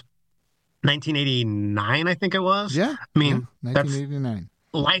 This was 1989, I think it was. Yeah. I mean, 1989. That's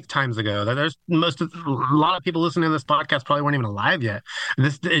lifetimes ago. There's a lot of people listening to this podcast probably weren't even alive yet.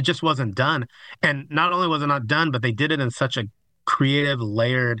 It just wasn't done. And not only was it not done, but they did it in such a creative,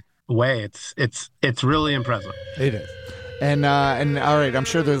 layered way. It's really impressive. It is. And all right, I'm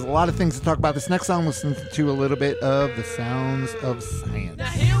sure there's a lot of things to talk about. This next song, listen to a little bit of The Sounds of Science. Now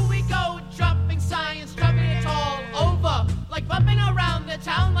here we go, dropping science, dropping it all over. Like bumping around the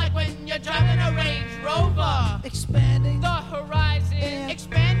town like when you're driving a Range Rover. Expanding the horizon,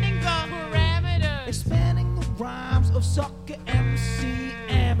 expanding the parameters, expanding the rhymes of sucker MC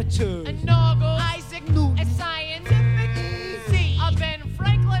amateurs. And Noggle, Isaac Newton, and scientific easy. Ben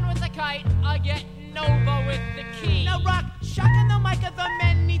Franklin with the kite, get Nova with the key. Now rock, shocking the mic of the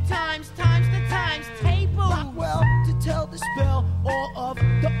many times the times table. Rock well to tell the spell all of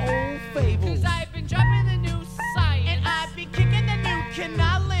the old fables. Cause I've been dropping the new science, and I've been kicking the new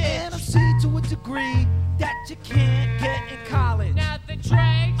knowledge. And I see to a degree that you can't get in college. Now the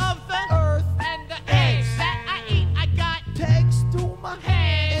dregs of the earth and the eggs that I eat, I got pegs through my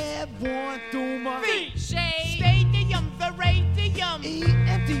hands and one through my feet. Shade, stadium, the radium,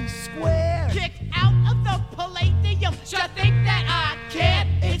 E&D square, kicked out of the palladium. Just think that I can't.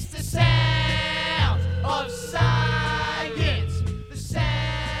 It's the sound of science. The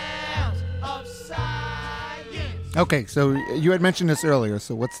sounds of science. Okay, so you had mentioned this earlier,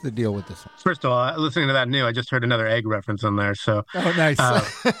 so what's the deal with this one? First of all, listening to that new, I just heard another egg reference in there. So, oh, nice.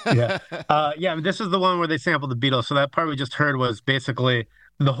 This is the one where they sampled the Beatles. So that part we just heard was basically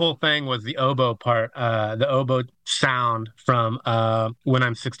the whole thing was the oboe part, the oboe sound from When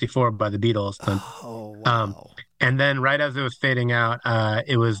I'm 64 by the Beatles. Oh, wow. And then right as it was fading out,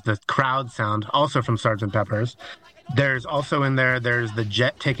 it was the crowd sound, also from Sgt. Pepper's. There's also in there's the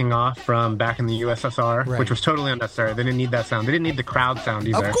jet taking off from back in the USSR, which was totally unnecessary. They didn't need that sound. They didn't need the crowd sound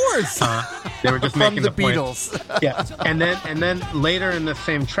either. Of course. They were just from making the point. Beatles. Yeah. And then later in the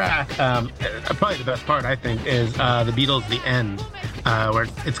same track, probably the best part, I think, is the Beatles' The End, where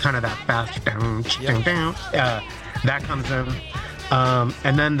it's kind of that fast down, that comes in.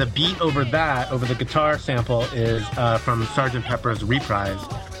 And then the beat over the guitar sample is from Sgt. Pepper's Reprise.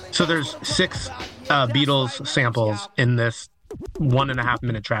 So there's 6 Beatles samples in this 1.5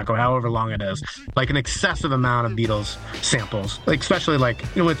 minute track, or however long it is. Like an excessive amount of Beatles samples, like especially like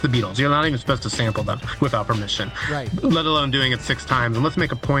with the Beatles, you're not even supposed to sample them without permission, right? Let alone doing it 6 times. And let's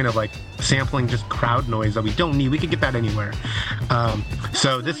make a point of like sampling just crowd noise that we don't need. We could get that anywhere.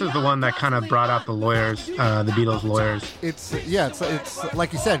 So this is the one that kind of brought out the lawyers, the Beatles lawyers. It's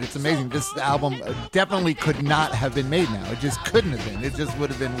like you said, it's amazing. This album definitely could not have been made now. It just couldn't have been. It just would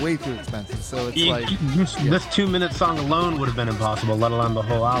have been way too expensive. So it's this 2-minute song alone would have been impossible, let alone the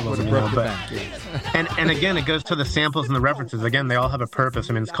whole album. And again, it goes to the samples and the references. Again, they all have a purpose.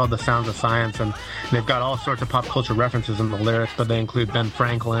 I mean, it's called The Sounds of Science, and they've got all sorts of pop culture references in the lyrics, but they include Ben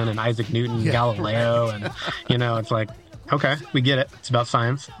Franklin and Isaac Newton, Galileo, and it's like, okay, we get it. It's about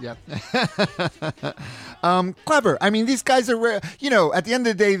science. Yep. Clever. I mean, these guys are, at the end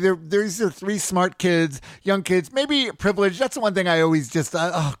of the day, these are 3 smart kids, young kids, maybe privileged. That's the one thing I always just,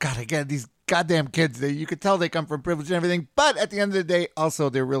 again, these goddamn kids. You could tell they come from privilege and everything, but at the end of the day, also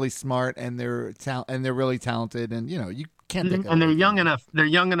they're really smart and they're really talented, and you can't think of and they're young enough. They're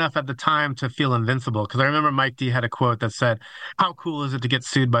young enough at the time to feel invincible. Because I remember Mike D had a quote that said, "How cool is it to get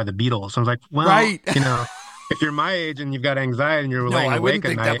sued by the Beatles?" I was like, well, right. if you're my age and you've got anxiety and you're No, laying I wouldn't awake at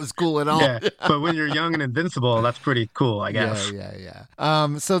think night, that was cool at all. yeah. But when you're young and invincible, that's pretty cool, I guess.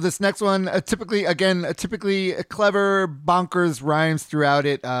 Yeah. So this next one, typically clever, bonkers rhymes throughout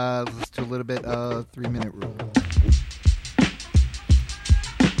it. Let's do a little bit of 3-minute rule.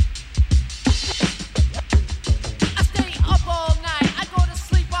 I stay up all night. I go to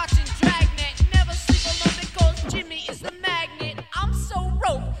sleep watching Dragnet. Never sleep alone because Jimmy is the magnet. I'm so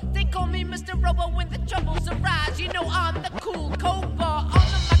rope. They call me Mr. Robo when the troubles arise. You know I'm the cool cobra. On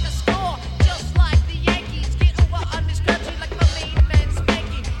them like a score, just like the Yankees. Get over on this country like my main man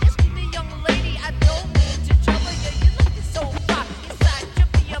Spanky. Excuse me, young lady, I don't mean to trouble you. You're looking so fine inside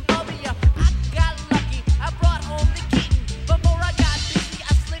Jiffy and Bubby. I got lucky. I brought home the kitten. Before I got busy,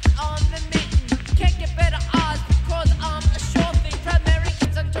 I slipped on the mitten. Can't get better odds because I'm a sure thing. Primary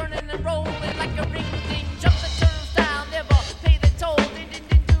kids, I'm turning and rolling like a ring ding. Jump the turnstile, never pay the toll.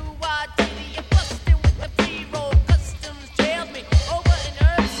 Do I diddy? You busted with the pre-roll. Customs jailed me over an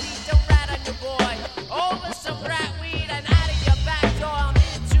herb seed. Don't rat on your boy. Over some rat weed and out of your back door. I'm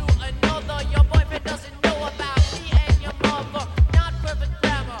into another. Your boyfriend doesn't know about me and your mother. Not perfect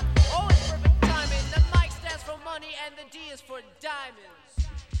grammar, always perfect timing. The mic stands for money and the D is for diamonds.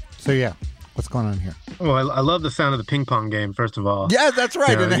 So yeah, what's going on here? Well, I love the sound of the ping pong game, first of all. Yeah, that's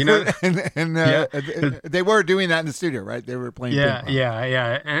right. You know, And they were doing that in the studio, right? They were playing. Yeah, ping pong.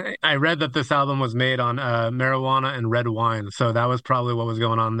 yeah. And I read that this album was made on marijuana and red wine, so that was probably what was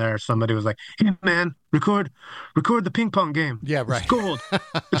going on there. Somebody was like, "Hey, man, record the ping pong game. Yeah, right. It's gold.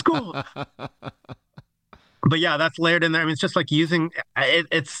 It's gold." But yeah, that's layered in there. I mean, it's just like using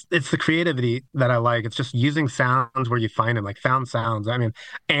it's the creativity that I like. It's just using sounds where you find them, like found sounds. I mean,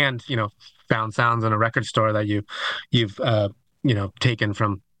 and found sounds in a record store that you've taken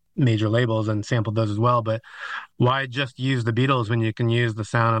from major labels and sampled those as well. But why just use the Beatles when you can use the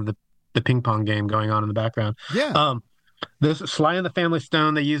sound of the ping pong game going on in the background? Yeah. This Sly and the Family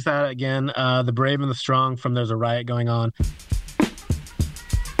Stone, they use that again. The Brave and the Strong from There's a Riot Going On.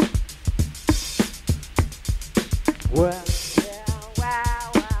 Well, yeah,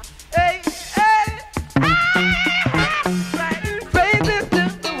 wow, wow. Hey, hey.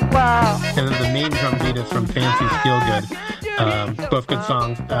 Wow. And then the main drum beat is from Fancy's Feel Good. Both good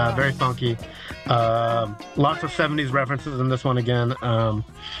songs, very funky. Lots of 70s references in this one again.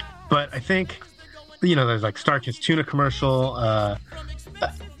 But I think, there's like Starkist tuna commercial.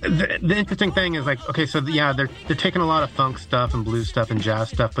 The interesting thing is like, okay, so they're taking a lot of funk stuff and blues stuff and jazz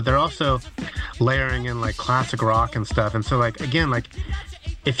stuff, but they're also layering in like classic rock and stuff. And so like, again, like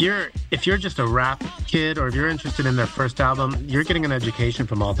if you're just a rap kid or if you're interested in their first album, you're getting an education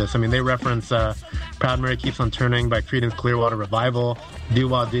from all this. I mean, they reference Proud Mary Keeps on Turning by Creedence Clearwater Revival, Do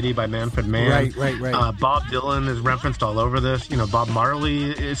Wah Diddy by Manfred Mann. Right. Bob Dylan is referenced all over this. Bob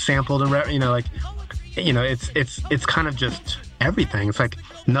Marley is sampled and it's kind of just everything. It's like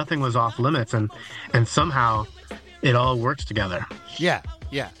nothing was off limits, and somehow it all works together. Yeah.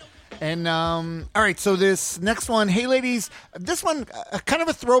 And all right, so this next one, Hey Ladies, this one kind of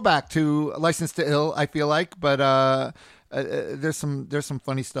a throwback to License to Ill, I feel like, but there's some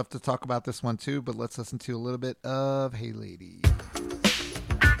funny stuff to talk about this one too. But let's listen to a little bit of Hey Ladies.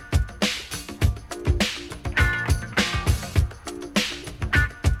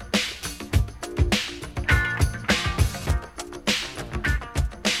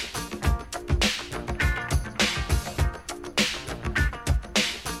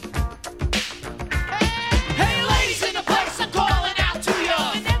 Hey, ladies in the place, I'm calling out to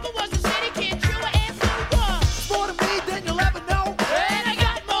ya. There never was a city kid truer and truer. More to me than you'll ever know. And I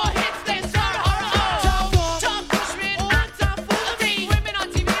got more hits than Sarah Horror. Tom Cushman, one-time foolery. Women on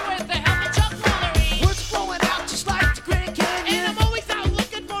TV with the help of Chuck Woolery. Words flowing out just like the Grand And Canyon. I'm always out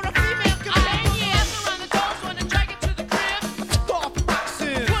looking for a female companion. Around the doors when I drag it to the crib. Took off the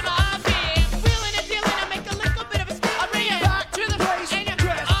boxing. Put on in, wheeling and dealing, I make a little bit of a steal. I ran Back to the place, and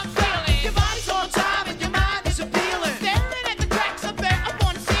dress. I'm feeling. Your body's on time and your mind is appealing. Staring at the cracks up there up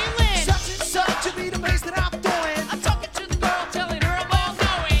on the ceiling. Such and such, you need a maze that I'm doing. I'm talking to the girl, telling her I'm all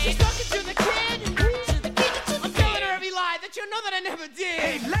knowing. She's talking to the kid, to the kid, I'm telling her every lie that you know that I never did.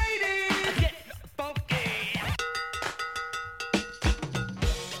 Hey, ladies. Get funky.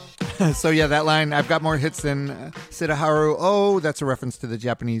 So yeah, that line, I've got more hits than Sadaharu. Oh, that's a reference to the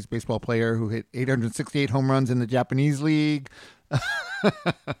Japanese baseball player who hit 868 home runs in the Japanese league.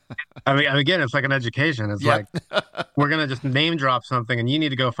 I mean, again, it's like an education. It's Yep. like we're gonna just name drop something, and you need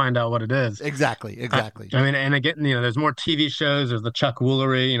to go find out what it is. Exactly. I mean, and again, there's more TV shows. There's the Chuck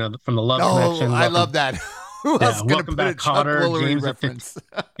Woolery, from the Love Oh, Connection. I love that. Who else is going to Welcome put a Back, Chuck Cotter, Woolery James reference?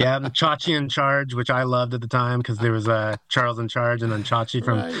 Yeah, the Chachi in Charge, which I loved at the time because there was Charles in Charge and then Chachi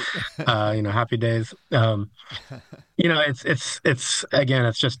from Happy Days. It's again,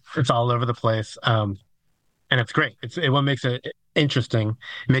 it's all over the place. And it's great. It's what makes it interesting.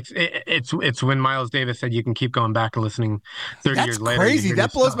 It's when Miles Davis said you can keep going back and listening 30 years later. That's crazy.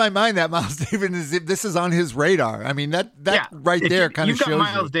 That blows my mind that Miles Davis this is on his radar. I mean, that right there kind of shows you. You've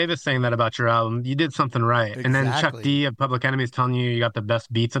got Miles Davis saying that about your album. You did something right. Exactly. And then Chuck D of Public Enemy is telling you got the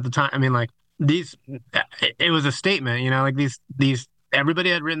best beats at the time. I mean, like it was a statement, like these everybody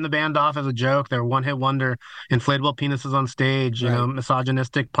had written the band off as a joke. They're one-hit wonder, inflatable penises on stage,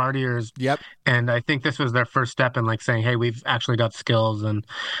 misogynistic partiers. Yep. And I think this was their first step in like saying, hey, we've actually got skills and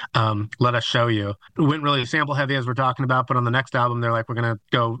let us show you. It wasn't really sample heavy as we're talking about, but on the next album, they're like, we're going to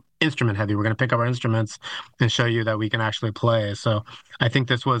go instrument heavy. We're going to pick up our instruments and show you that we can actually play. So I think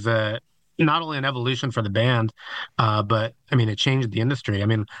this was not only an evolution for the band, but I mean, it changed the industry. I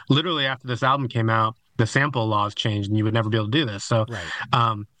mean, literally after this album came out, the sample laws changed and you would never be able to do this. So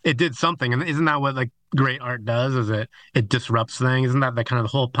it did something. And isn't that what like great art does? Is it disrupts things? Isn't that the kind of the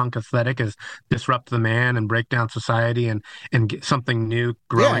whole punk aesthetic is disrupt the man and break down society and get something new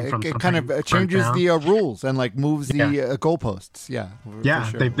growing from something. It kind of changes the rules and like moves the goalposts. Yeah. Yeah.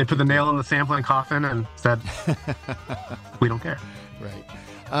 Sure. They put the nail in the sampling coffin and said, we don't care. Right.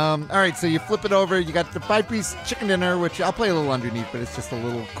 All right, so you flip it over. You got the 5-piece chicken dinner, which I'll play a little underneath, but it's just a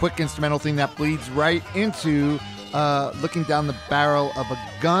little quick instrumental thing that bleeds right into looking down the barrel of a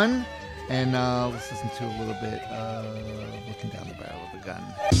gun. And let's listen to a little bit of looking down the barrel of a gun.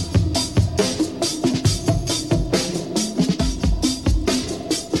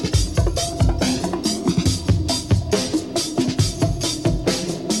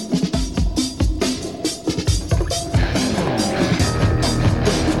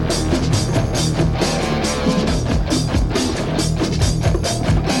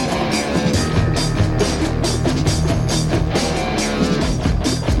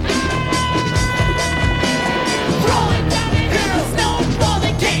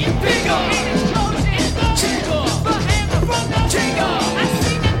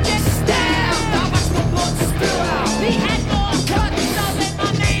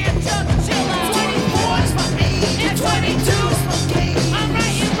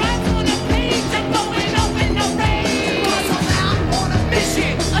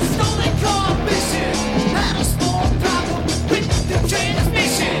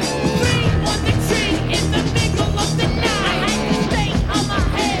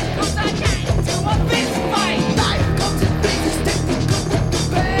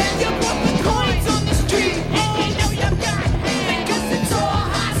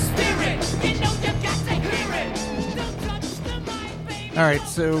 All right,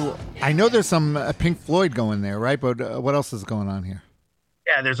 so I know there's some Pink Floyd going there, right? But what else is going on here?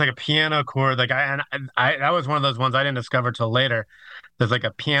 Yeah, there's like a piano chord. Like I that was one of those ones I didn't discover till later. There's like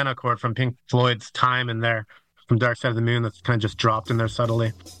a piano chord from Pink Floyd's time in there, from Dark Side of the Moon, that's kind of just dropped in there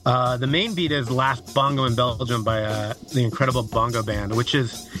subtly. The main beat is Last Bongo in Belgium by the Incredible Bongo Band, which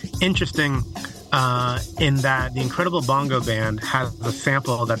is interesting in that the Incredible Bongo Band has a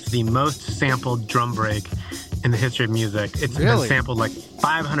sample that's the most sampled drum break in the history of music. It's been sampled like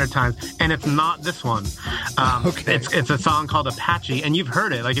 500 times, and it's not this one. Okay. It's a song called Apache, and you've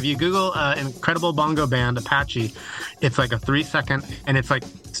heard it. Like if you Google Incredible Bongo Band Apache, it's like a 3-second, and it's like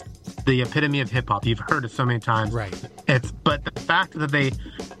the epitome of hip hop. You've heard it so many times. Right. But the fact that they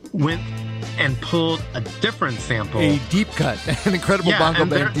went and pulled a different sample, a deep cut, an Incredible Bongo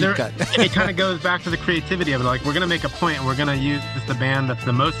Band deep cut. It kind of goes back to the creativity of it. Like we're going to make a point, and we're going to use the band that's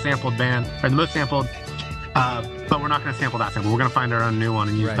the most sampled band, or the most sampled. But we're not going to sample that sample. We're going to find our own new one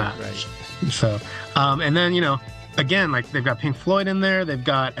and use that. Right. So, and then, again, like they've got Pink Floyd in there. They've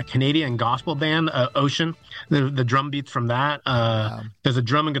got a Canadian gospel band, Ocean. The drum beats from that. There's a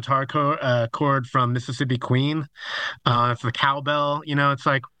drum and guitar chord from Mississippi Queen. It's the cowbell. It's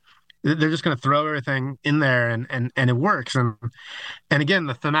like they're just going to throw everything in there, and it works. And again,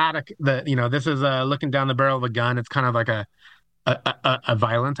 the thematic, this is looking down the barrel of a gun. It's kind of like a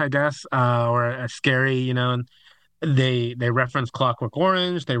violent, I guess, or a scary, and they reference Clockwork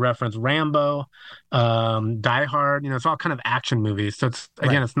Orange, they reference Rambo, Die Hard, it's all kind of action movies. So it's,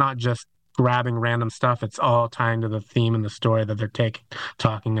 again, It's not just grabbing random stuff. It's all tying to the theme and the story that they're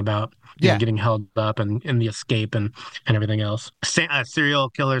talking about, getting held up and the escape and everything else. Serial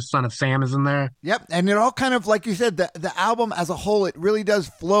Killer Son of Sam is in there. Yep. And it all kind of, like you said, the album as a whole, it really does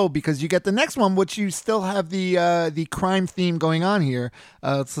flow, because you get the next one, which you still have the crime theme going on here.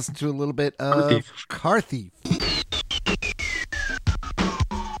 Let's listen to a little bit of Car Thief.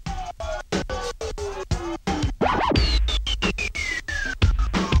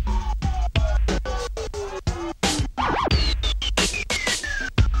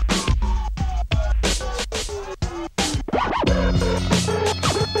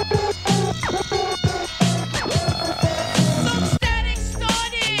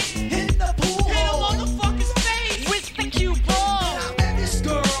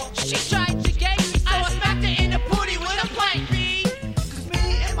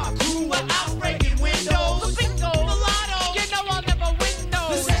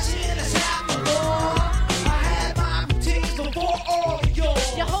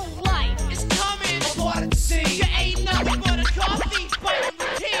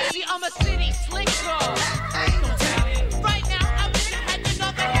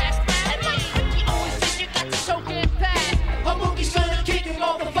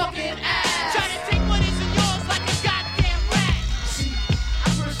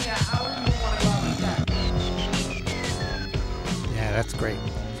 That's great.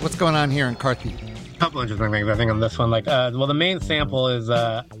 What's going on here in Carthy? Couple interesting things I think on this one. Like, well, the main sample is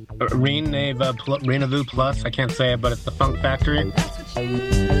Rien Plus. I can't say it, but it's the Funk Factory.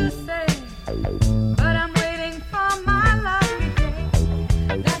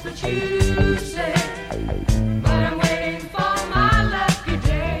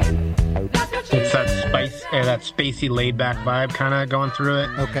 It's that spacey, laid-back vibe kind of going through it.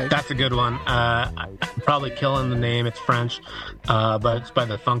 Okay. That's a good one. Probably killing the name. It's French, but it's by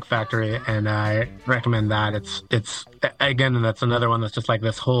the Funk Factory, and I recommend that. It's again, that's another one that's just like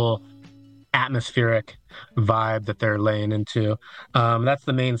this whole atmospheric vibe that they're laying into. That's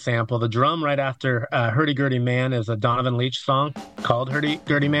the main sample. The drum right after Hurdy Gurdy Man is a Donovan Leitch song called Hurdy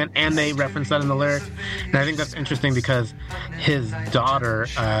Gurdy Man, and they reference that in the lyrics. And I think that's interesting because his daughter,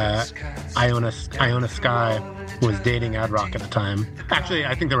 Iona Sky, was dating Ad Rock at the time. Actually,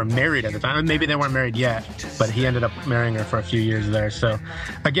 I think they were married at the time. Maybe they weren't married yet, but he ended up marrying her for a few years there. So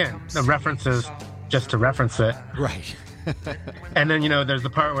again, the references just to reference it. Right. And then, there's the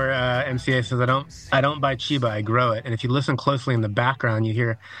part where MCA says, I don't buy Chiba, I grow it. And if you listen closely in the background, you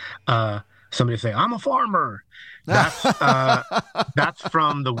hear somebody say, I'm a farmer. That's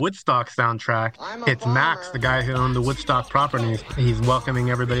from the Woodstock soundtrack. It's Max, the guy who owned the Woodstock property. He's welcoming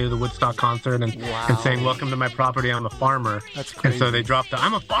everybody to the Woodstock concert and saying, welcome to my property, I'm a farmer. That's crazy. And so they dropped the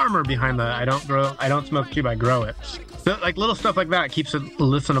I'm a farmer behind the I don't smoke Chiba, I grow it. So, like, little stuff like that keeps it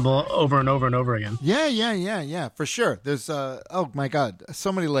listenable over and over and over again. Yeah, for sure. There's oh my God,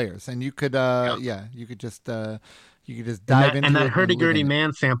 so many layers, and you could you could just dive into and that it Hurdy Gurdy live in it.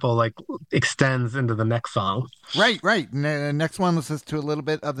 Man sample like extends into the next song. Right. Next one, let's listen to a little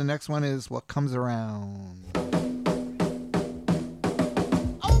bit of the next one is What Comes Around.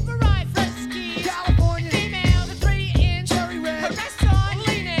 Override frisky, California female, the 3-inch cherry red, her best on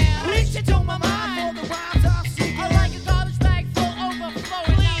lean out, reach into my mind, for the rhymes I'm seeking. I like a garbage bag full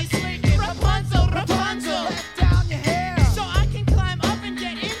overflowing, please leaking. Rapunzel, let down your hair, so I can climb up and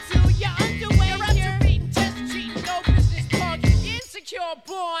get into your underwear. You're up to beating, test cheating, no business talking, insecure,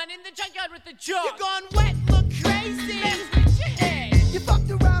 born in the junkyard with the joke. You're gone wet, look crazy, mess with your head. You fucked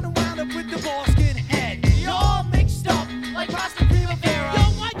around and wound up with the ball skin head. You're all mixed up like Pasta Primavera. Yo,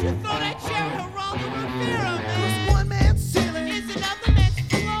 why'd you throw that chair at Geraldo Rivera, man? 'Cause one man's ceiling is another man's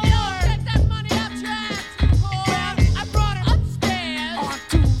floor. Yo, take that money up your ass, you whore. Well, I brought her upstairs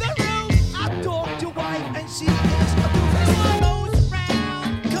onto the roof. I talked to wife and she asked a roof. What goes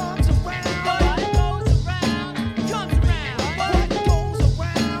around comes around. What goes around comes around. What goes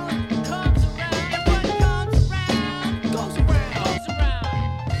around comes around. And what comes around goes around.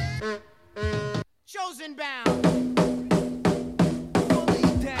 Chosen bound. Fully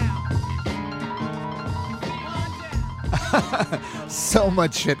down. So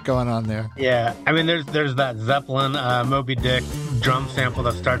much shit going on there. Yeah, I mean, there's that Zeppelin Moby Dick drum sample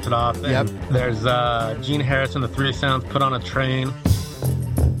that starts it off. And Yep. There's Gene Harris and the Three Sounds, Put on a Train.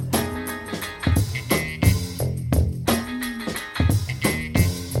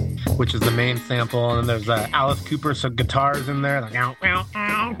 Which is the main sample, and then there's Alice Cooper, some guitars in there, like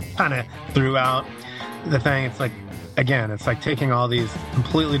kind of throughout the thing. It's like, again, it's like taking all these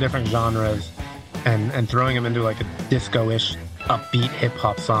completely different genres and throwing them into like a disco-ish upbeat hip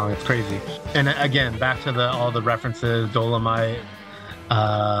hop song. It's crazy. And again, back to all the references, Dolomite.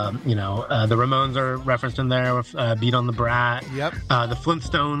 The Ramones are referenced in there with Beat on the Brat. Yep. The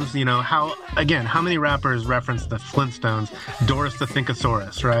Flintstones, how many rappers reference the Flintstones? Doris the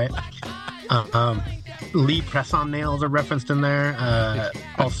Thinkosaurus, right? Lee Press on Nails are referenced in there.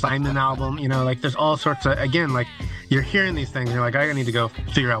 Paul Simon album, there's all sorts of, again, like you're hearing these things and you're like, I need to go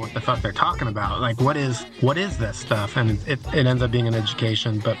figure out what the fuck they're talking about. Like, what is this stuff? And it ends up being an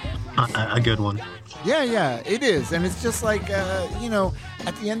education, but a good one. Yeah, it is. And it's just like,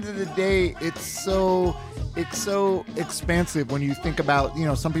 at the end of the day, it's so expansive when you think about,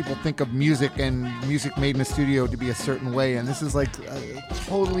 some people think of music and music made in a studio to be a certain way. And this is like a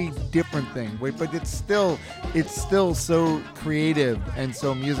totally different thing. But it's still so creative and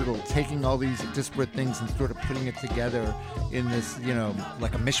so musical, taking all these disparate things and sort of putting it together in this,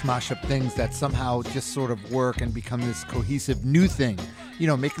 like a mishmash of things that somehow just sort of work and become this cohesive new thing,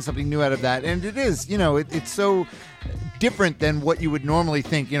 making something new out of that. And it is, it's so different than what you would normally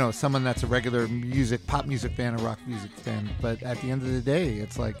think, someone that's a regular pop music fan or rock music fan. But at the end of the day,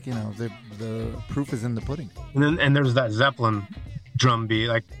 it's like, the proof is in the pudding. And there's that Zeppelin drum beat.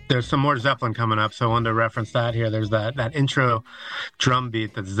 Like, there's some more Zeppelin coming up, so I wanted to reference that here. There's that intro drum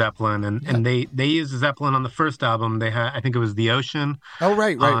beat that's Zeppelin, and they used Zeppelin on the first album. They had, I think it was The Ocean. Oh,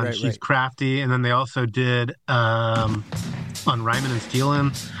 right. She's Crafty, and then they also did on Rhymin and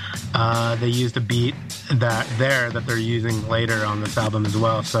Stealin, they used a beat that they're using later on this album as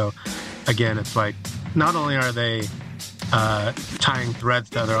well. So again, it's like not only are they tying threads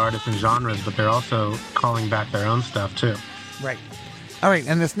to other artists and genres, but they're also calling back their own stuff too. Right. All right,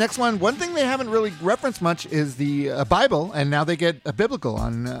 and this next one thing they haven't really referenced much is the Bible, and now they get a biblical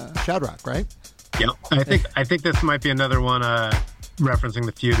on Shadrach, right? Yep. I think this might be another one referencing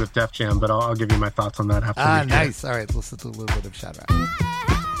the feud with Def Jam, but I'll give you my thoughts on that after. Nice. All right, let's listen to a little bit of Shadrach.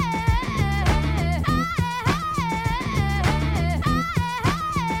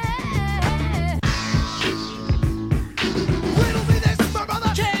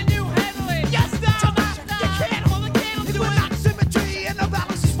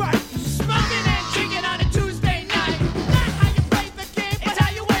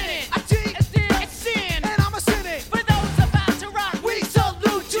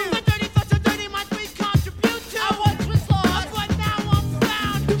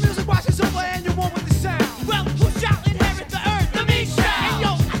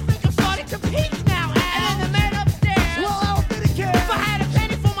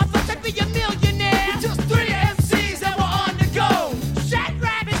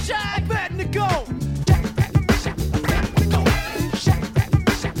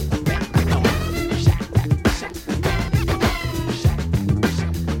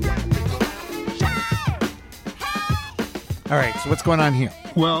 All right, so what's going on here?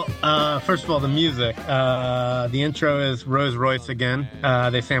 Well, first of all, the music. The intro is Royce again.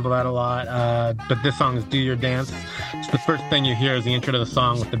 They sample that a lot, but this song is Do Your Dance. So the first thing you hear is the intro to the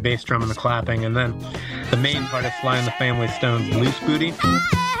song with the bass drum and the clapping, and then the main part is Sly and the Family Stone's Loose Booty.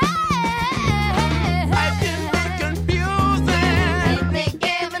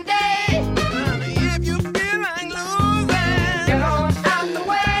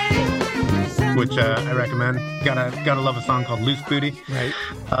 Which I recommend. Gotta love a song called Loose Booty. Right.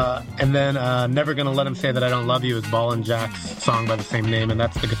 And then Never Gonna Let Him Say That I Don't Love You is Ball and Jack's song by the same name, and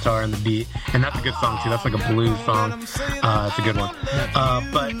that's the guitar and the beat. And that's a good song too. That's like a blues song. It's a good one.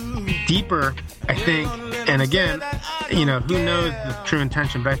 But deeper, I think, and again, who knows the true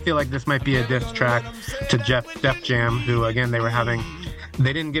intention, but I feel like this might be a diss track to Def Jam, who again,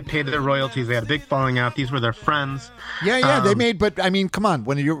 they didn't get paid their royalties. They had a big falling out. These were their friends. Yeah, they made. But I mean, come on.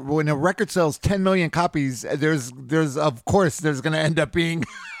 When a record sells 10 million copies, there's of course there's going to end up being.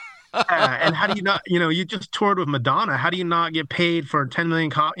 And how do you not? You just toured with Madonna. How do you not get paid for 10 million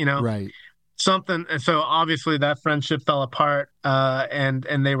copies? Right. Something. And so obviously that friendship fell apart,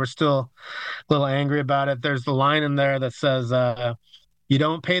 and they were still a little angry about it. There's the line in there that says, "You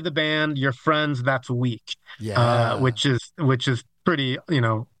don't pay the band, your friends. That's weak." Yeah. Which is pretty,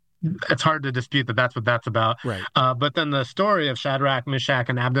 it's hard to dispute that that's what that's about. Right. But then the story of Shadrach, Meshach,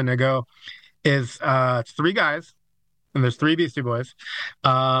 and Abednego is it's three guys, and there's three Beastie Boys,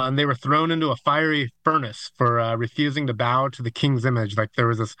 and they were thrown into a fiery furnace for refusing to bow to the king's image. Like there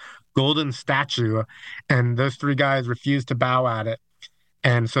was this golden statue, and those three guys refused to bow at it.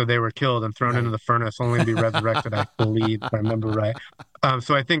 And so they were killed and thrown into the furnace, only to be resurrected, I believe, if I remember right.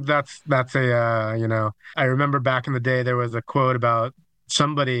 So I think that's a, I remember back in the day, there was a quote about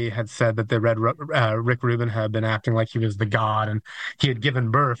somebody had said that they read Rick Rubin had been acting like he was the god, and he had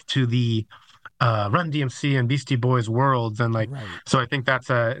given birth to the Run DMC and Beastie Boys worlds. And so I think that's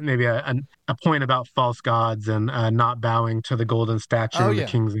maybe a point about false gods and not bowing to the golden statue of the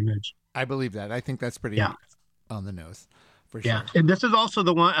king's image. I believe that. I think that's pretty on the nose. For sure. Yeah, and this is also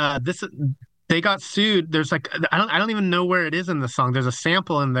the one. They got sued. There's I don't even know where it is in the song. There's a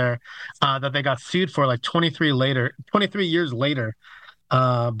sample in there that they got sued for 23 years later,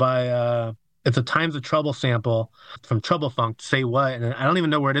 by it's a Times of Trouble sample from Trouble Funk. Say What? And I don't even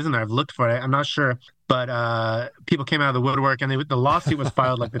know where it is in there. I've looked for it. I'm not sure, but people came out of the woodwork, and the lawsuit was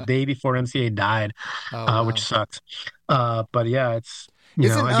filed the day before MCA died, which sucks. But yeah, it's.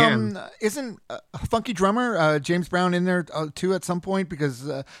 Isn't Funky Drummer James Brown in there too at some point?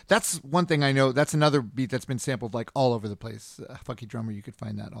 Because that's one thing I know. That's another beat that's been sampled all over the place. Funky Drummer, you could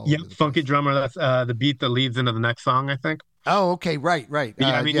find that all over the Funky place. Drummer. That's the beat that leads into the next song, I think. Oh, okay, right.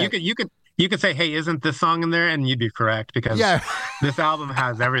 Yeah, you could say, hey, isn't this song in there? And you'd be correct, because this album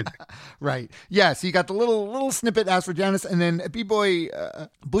has everything. Right. Yeah, so you got the little snippet, As for Janice, and then B-Boy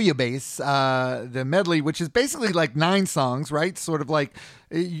Bouillabaisse, the medley, which is basically 9 songs, right? Sort of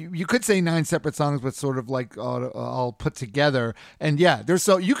you could say 9 separate songs, but sort of all put together. And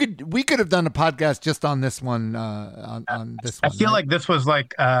we could have done a podcast just on this one. On this one, I feel like this was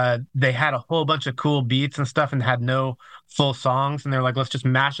they had a whole bunch of cool beats and stuff and had no full songs, and they're like, let's just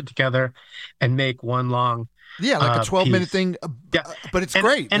mash it together and make one long Yeah, like a 12-minute piece. thing. Yeah, but it's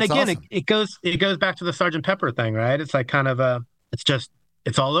great. And it's again, awesome. it goes back to the Sgt. Pepper thing, right? It's like kind of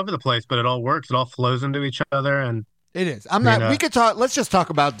it's all over the place, but it all works. It all flows into each other, and It is. I'm not. We could talk. Let's just talk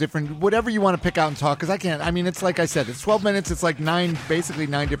about different, whatever you want to pick out and talk. Because I can't. I mean, it's like I said, it's 12 minutes. It's like basically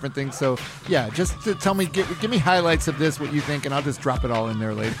nine different things. So yeah, just to tell me, give me highlights of this, what you think, and I'll just drop it all in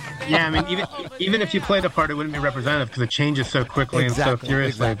there later. Yeah, I mean, even if you played a part, it wouldn't be representative because it changes so quickly and so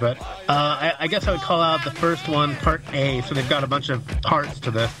furiously. Exactly. But I guess I would call out the first one, Part A. So they've got a bunch of parts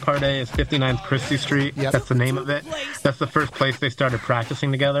to this. Part A is 59th Christie Street. Yep. That's the name of it. That's the first place they started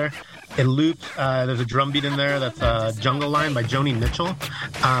practicing together. It loops. There's a drum beat in there. That's Jungle Line by Joni Mitchell.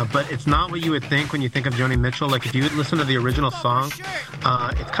 But it's not what you would think when you think of Joni Mitchell. Like, if you would listen to the original song,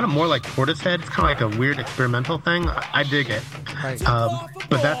 it's kind of more like Portishead. It's kind of like a weird experimental thing. I dig it. Right.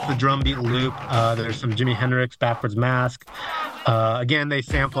 But that's the drum beat loop. There's some Jimi Hendrix, Backwards Mask. Again, they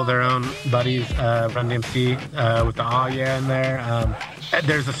sample their own buddies, Run DMC, with the "Oh Yeah" in there.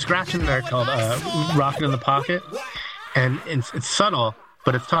 There's a scratch in there called "Rockin' in the Pocket," and it's subtle.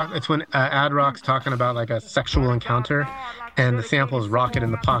 But it's when Ad Rock's talking about like a sexual encounter, and the sample is "Rocket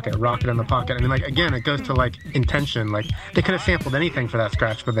in the Pocket," "Rocket in the Pocket." I mean, like, again, it goes to like intention. Like, they could have sampled anything for that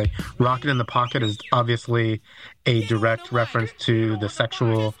scratch, but "Rocket in the Pocket" is obviously a direct reference to the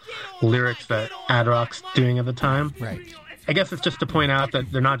sexual lyrics that Ad Rock's doing at the time. Right. I guess it's just to point out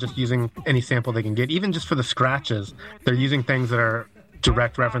that they're not just using any sample they can get. Even just for the scratches, they're using things that are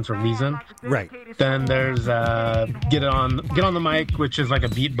direct reference or reason. Right. Then there's Get on the Mic, which is like a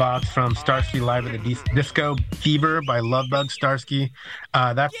beatbox from Starsky Live at the Disco Fever by Lovebug Starsky.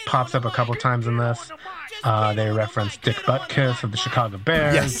 That pops up a couple times in this. They reference Dick Butkus of the Chicago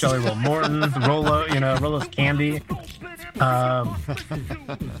Bears, Yes. Jelly Roll Morton, Rolo's Candy.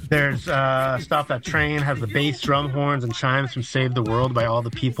 There's Stop That Train, has the bass, drum, horns, and chimes from Save the World by All the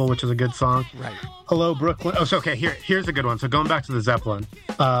People, which is a good song. Right. Hello, Brooklyn. Oh, so okay, here's a good one. So going back to the Zeppelin,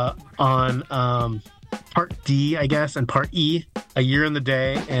 on Part D, I guess, and Part E, A Year in the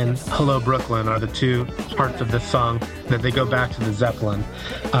Day and Hello, Brooklyn are the two parts of this song that they go back to the Zeppelin.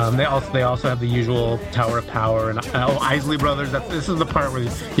 They also have the usual Tower of Power and Isley Brothers. This is the part where you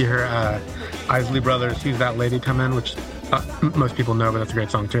hear Isley Brothers, Who's That Lady, come in, which most people know, but that's a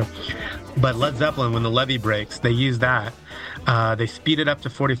great song too. But Led Zeppelin, when the levee breaks, they use that. They speed it up to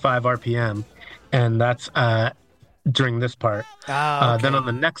 45 RPM, and that's during this part. Okay. Then on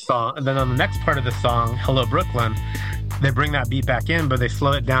the next part of the song, Hello Brooklyn, they bring that beat back in, but they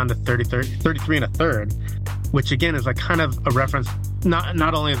slow it down to 33 and a third, which again is like kind of a reference.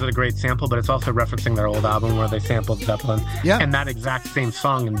 Not only is it a great sample, but it's also referencing their old album where they sampled Zeppelin. Yeah. And that exact same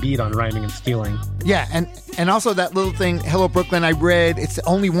song and beat on Rhyming and Stealing. Yeah, and also that little thing, Hello Brooklyn, I read it's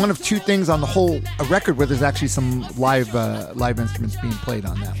only one of two things on the whole record where there's actually some live instruments being played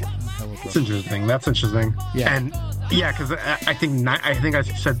on that one. That's interesting. Yeah. And yeah, because I think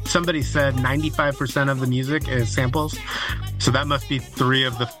somebody said 95% of the music is samples, so that must be 3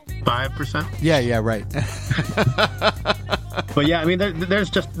 of the 5%. Yeah, right. But yeah, I mean,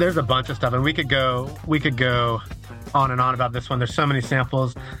 there's a bunch of stuff, and we could go on and on about this one. There's so many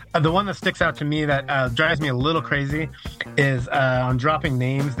samples. The one that sticks out to me that drives me a little crazy is on Dropping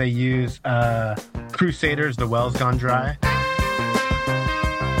Names. They use Crusaders, The Well's Gone Dry.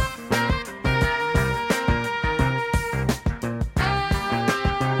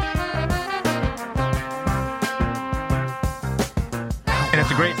 It's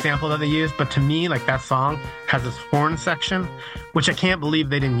a great sample that they use, but to me, like, that song has this horn section, which I can't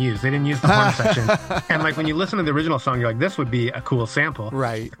believe they didn't use. They didn't use the horn section. And like, when you listen to the original song, you're like, this would be a cool sample.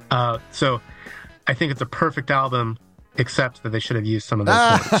 Right. So I think it's a perfect album, except that they should have used some of those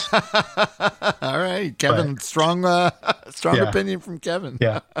horns. All right, Kevin, strong opinion from Kevin.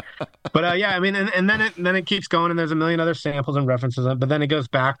 Yeah. But yeah, I mean, and then it keeps going, and there's a million other samples and references, but then it goes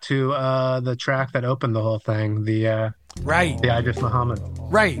back to the track that opened the whole thing, the Idris Muhammad.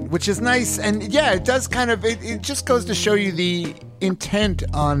 Right, which is nice. And yeah, it does kind of, it just goes to show you the intent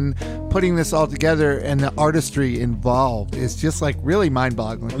on putting this all together, and the artistry involved is just like really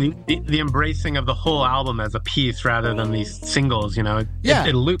mind-boggling. The embracing of the whole album as a piece rather than these singles, you know. Yeah.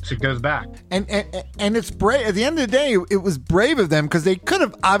 It loops, it goes back. And it's brave. At the end of the day, it was brave of them, because they could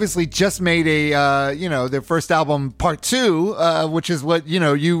have obviously just made their first album Part 2, which is what, a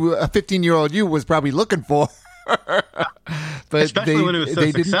 15-year-old you was probably looking for. But especially when it was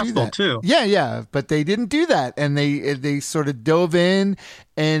so successful too. Yeah, but they didn't do that, and they sort of dove in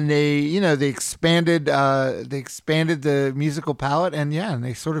and they expanded the musical palette, and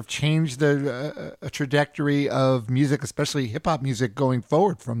they sort of changed the trajectory of music, especially hip hop music, going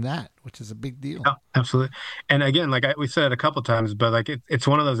forward from that, which is a big deal. Oh, absolutely. And again, like we said it a couple times, but like it's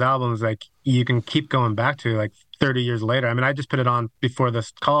one of those albums like you can keep going back to like 30 years later. I mean, I just put it on before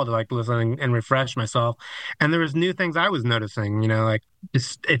this call to like listen and refresh myself, and there was new things I was noticing. Like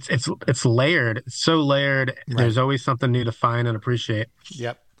it's layered. It's so layered. Right. There's always something new to find and appreciate.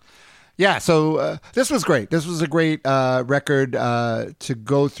 Yep. Yeah, so this was great. This was a great record to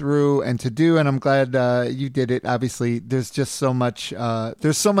go through and to do, and I'm glad you did it. Obviously, there's just so much.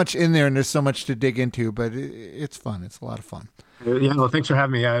 There's so much in there, and there's so much to dig into. But it's fun. It's a lot of fun. Yeah, well, thanks for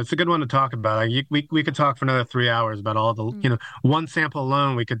having me. Yeah, it's a good one to talk about. We could talk for another 3 hours about all the, one sample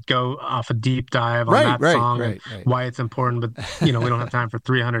alone. We could go off a deep dive on that song and why it's important. But we don't have time for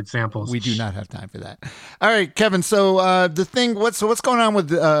 300 samples. We do not have time for that. All right, Kevin. So what's going on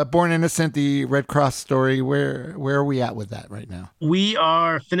with Born Innocent, the Red Cross story? Where are we at with that right now? We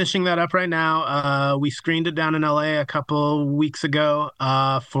are finishing that up right now. We screened it down in LA a couple weeks ago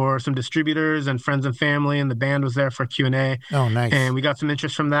for some distributors and friends and family, and the band was there for Q&A. Oh, nice. And we got some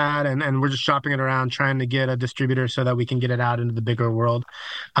interest from that, and we're just shopping it around, trying to get a distributor so that we can get it out into the bigger world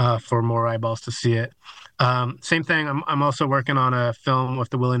for more eyeballs to see it. Same thing. I'm also working on a film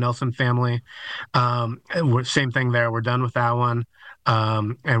with the Willie Nelson family. Same thing there. We're done with that one.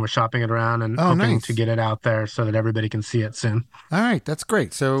 And we're shopping it around and hoping to get it out there so that everybody can see it soon. All right, that's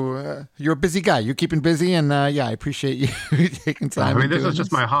great. So you're a busy guy. You're keeping busy, and I appreciate you taking time. I mean, this is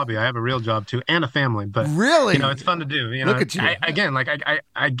just my hobby. I have a real job too, and a family. But really, it's fun to do. Look at you. I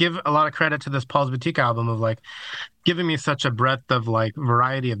give a lot of credit to this Paul's Boutique album of like giving me such a breadth of like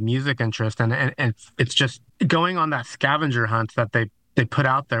variety of music interest, and it's just going on that scavenger hunt that they put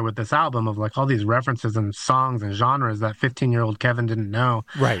out there with this album of like all these references and songs and genres that 15-year-old Kevin didn't know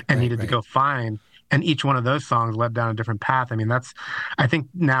and needed to go find. And each one of those songs led down a different path. I mean, I think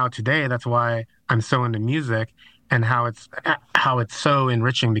now today, that's why I'm so into music and how it's so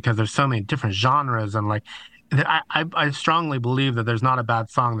enriching, because there's so many different genres. And like, I strongly believe that there's not a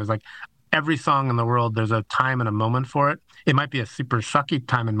bad song. There's like every song in the world, there's a time and a moment for it. It might be a super sucky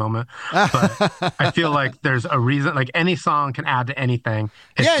time and moment, but I feel like there's a reason, like any song can add to anything.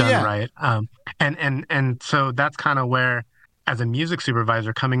 It's done right. And so that's kind of where, as a music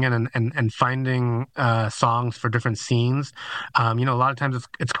supervisor, coming in and finding songs for different scenes. A lot of times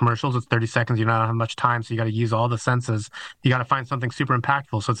it's commercials, it's 30 seconds, you don't have much time, so you got to use all the senses. You got to find something super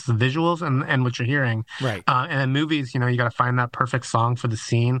impactful. So it's the visuals and what you're hearing. Right. And in movies, you got to find that perfect song for the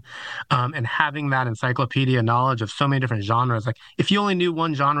scene. And having that encyclopedia knowledge of so many different genres. Like if you only knew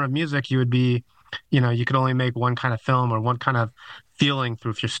one genre of music, you would be, you could only make one kind of film or one kind of feeling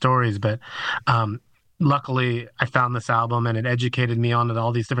through your stories. But luckily, I found this album and it educated me on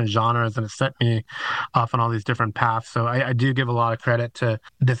all these different genres, and it set me off on all these different paths. So I do give a lot of credit to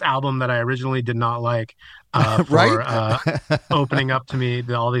this album that I originally did not like for opening up to me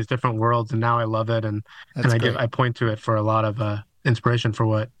all these different worlds, and now I love it. And I point to it for a lot of inspiration for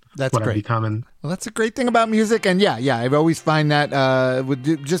what I've become. Well, that's a great thing about music. And I always find that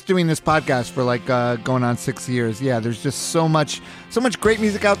with just doing this podcast for like going on 6 years, there's just so much great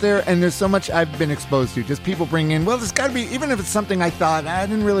music out there, and there's so much I've been exposed to. Just people bring in, well, there's got to be, even if it's something I thought I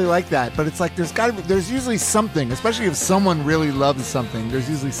didn't really like that, but it's like there's usually something, especially if someone really loves something, there's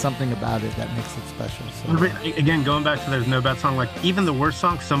usually something about it that makes it special. So, again, going back to there's no bad song, like even the worst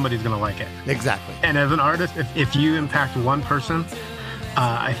song, somebody's gonna like it. Exactly. And as an artist, if you impact one person,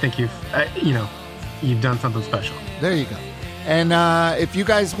 I think you've done something special. There you go. And if you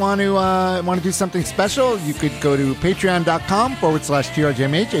guys want to do something special, you could go to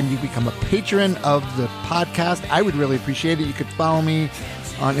patreon.com/TRJMH and you become a patron of the podcast. I would really appreciate it. You could follow me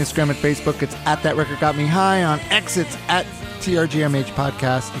on Instagram and Facebook. It's @ThatRecordGotMeHigh. On X, it's @TRGMH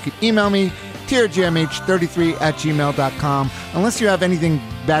Podcast. You could email me, trgmh33@gmail.com. Unless you have anything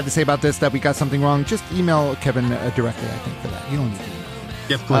bad to say about this, that we got something wrong, just email Kevin directly, I think, for that. You don't need to email.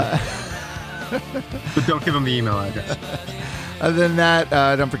 Yes, please. But don't give him the email address. Other than that,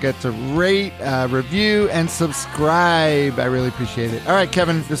 don't forget to rate, review, and subscribe. I really appreciate it. All right,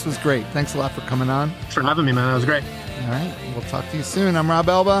 Kevin, this was great. Thanks a lot for coming on. Thanks for having me, man. That was great. All right, we'll talk to you soon. I'm Rob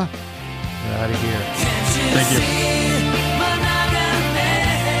Elba. We're out of here. Thank you.